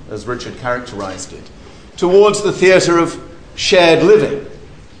consumption, as Richard characterized it, towards the theatre of shared living.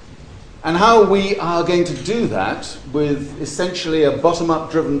 And how we are going to do that with essentially a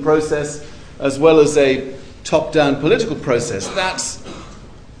bottom-up driven process as well as a top-down political process, that's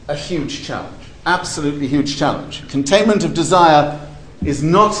a huge challenge. Absolutely huge challenge. Containment of desire is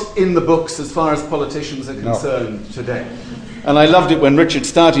not in the books as far as politicians are concerned today. And I loved it when Richard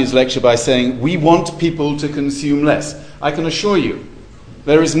started his lecture by saying, we want people to consume less. I can assure you,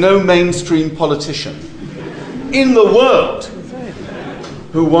 there is no mainstream politician in the world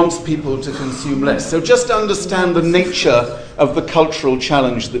who wants people to consume less. So just understand the nature of the cultural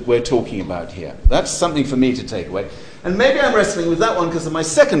challenge that we're talking about here. That's something for me to take away. And maybe I'm wrestling with that one because of my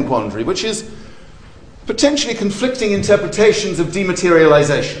second quandary, which is potentially conflicting interpretations of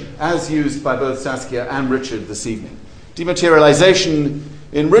dematerialization, as used by both Saskia and Richard this evening. Dematerialization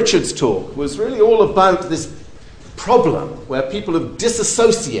in Richard's talk was really all about this problem where people have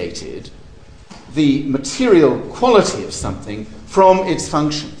disassociated the material quality of something from its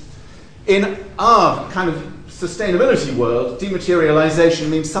function. In our kind of sustainability world, dematerialization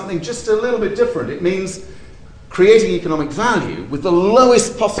means something just a little bit different. It means creating economic value with the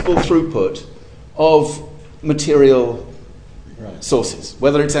lowest possible throughput of material sources,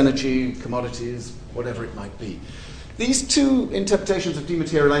 whether it's energy, commodities, whatever it might be. These two interpretations of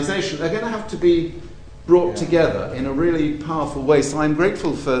dematerialization are going to have to be brought together in a really powerful way. So I'm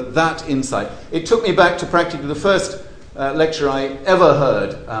grateful for that insight. It took me back to practically the first lecture I ever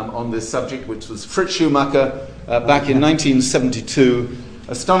heard on this subject, which was Fritz Schumacher back in 1972.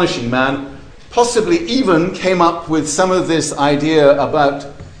 Astonishing man. Possibly even came up with some of this idea about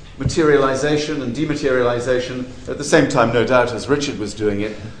materialization and dematerialization at the same time, no doubt, as Richard was doing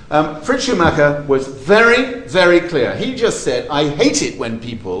it. Fritz Schumacher was very, very clear. He just said, I hate it when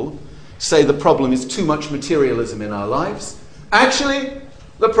people say the problem is too much materialism in our lives. Actually,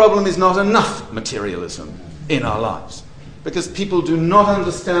 the problem is not enough materialism in our lives, because people do not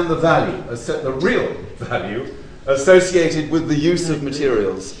understand the value, the real value, associated with the use of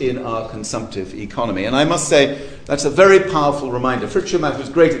materials in our consumptive economy. And I must say, that's a very powerful reminder. Fritz Schumacher was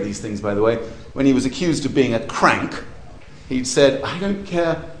great at these things, by the way. When he was accused of being a crank, he'd said, I don't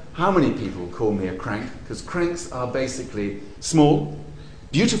care how many people call me a crank, because cranks are basically small,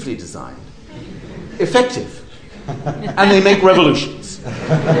 beautifully designed, effective, and they make revolutions.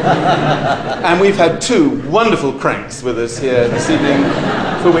 And we've had two wonderful cranks with us here this evening,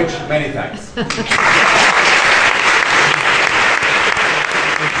 for which many thanks.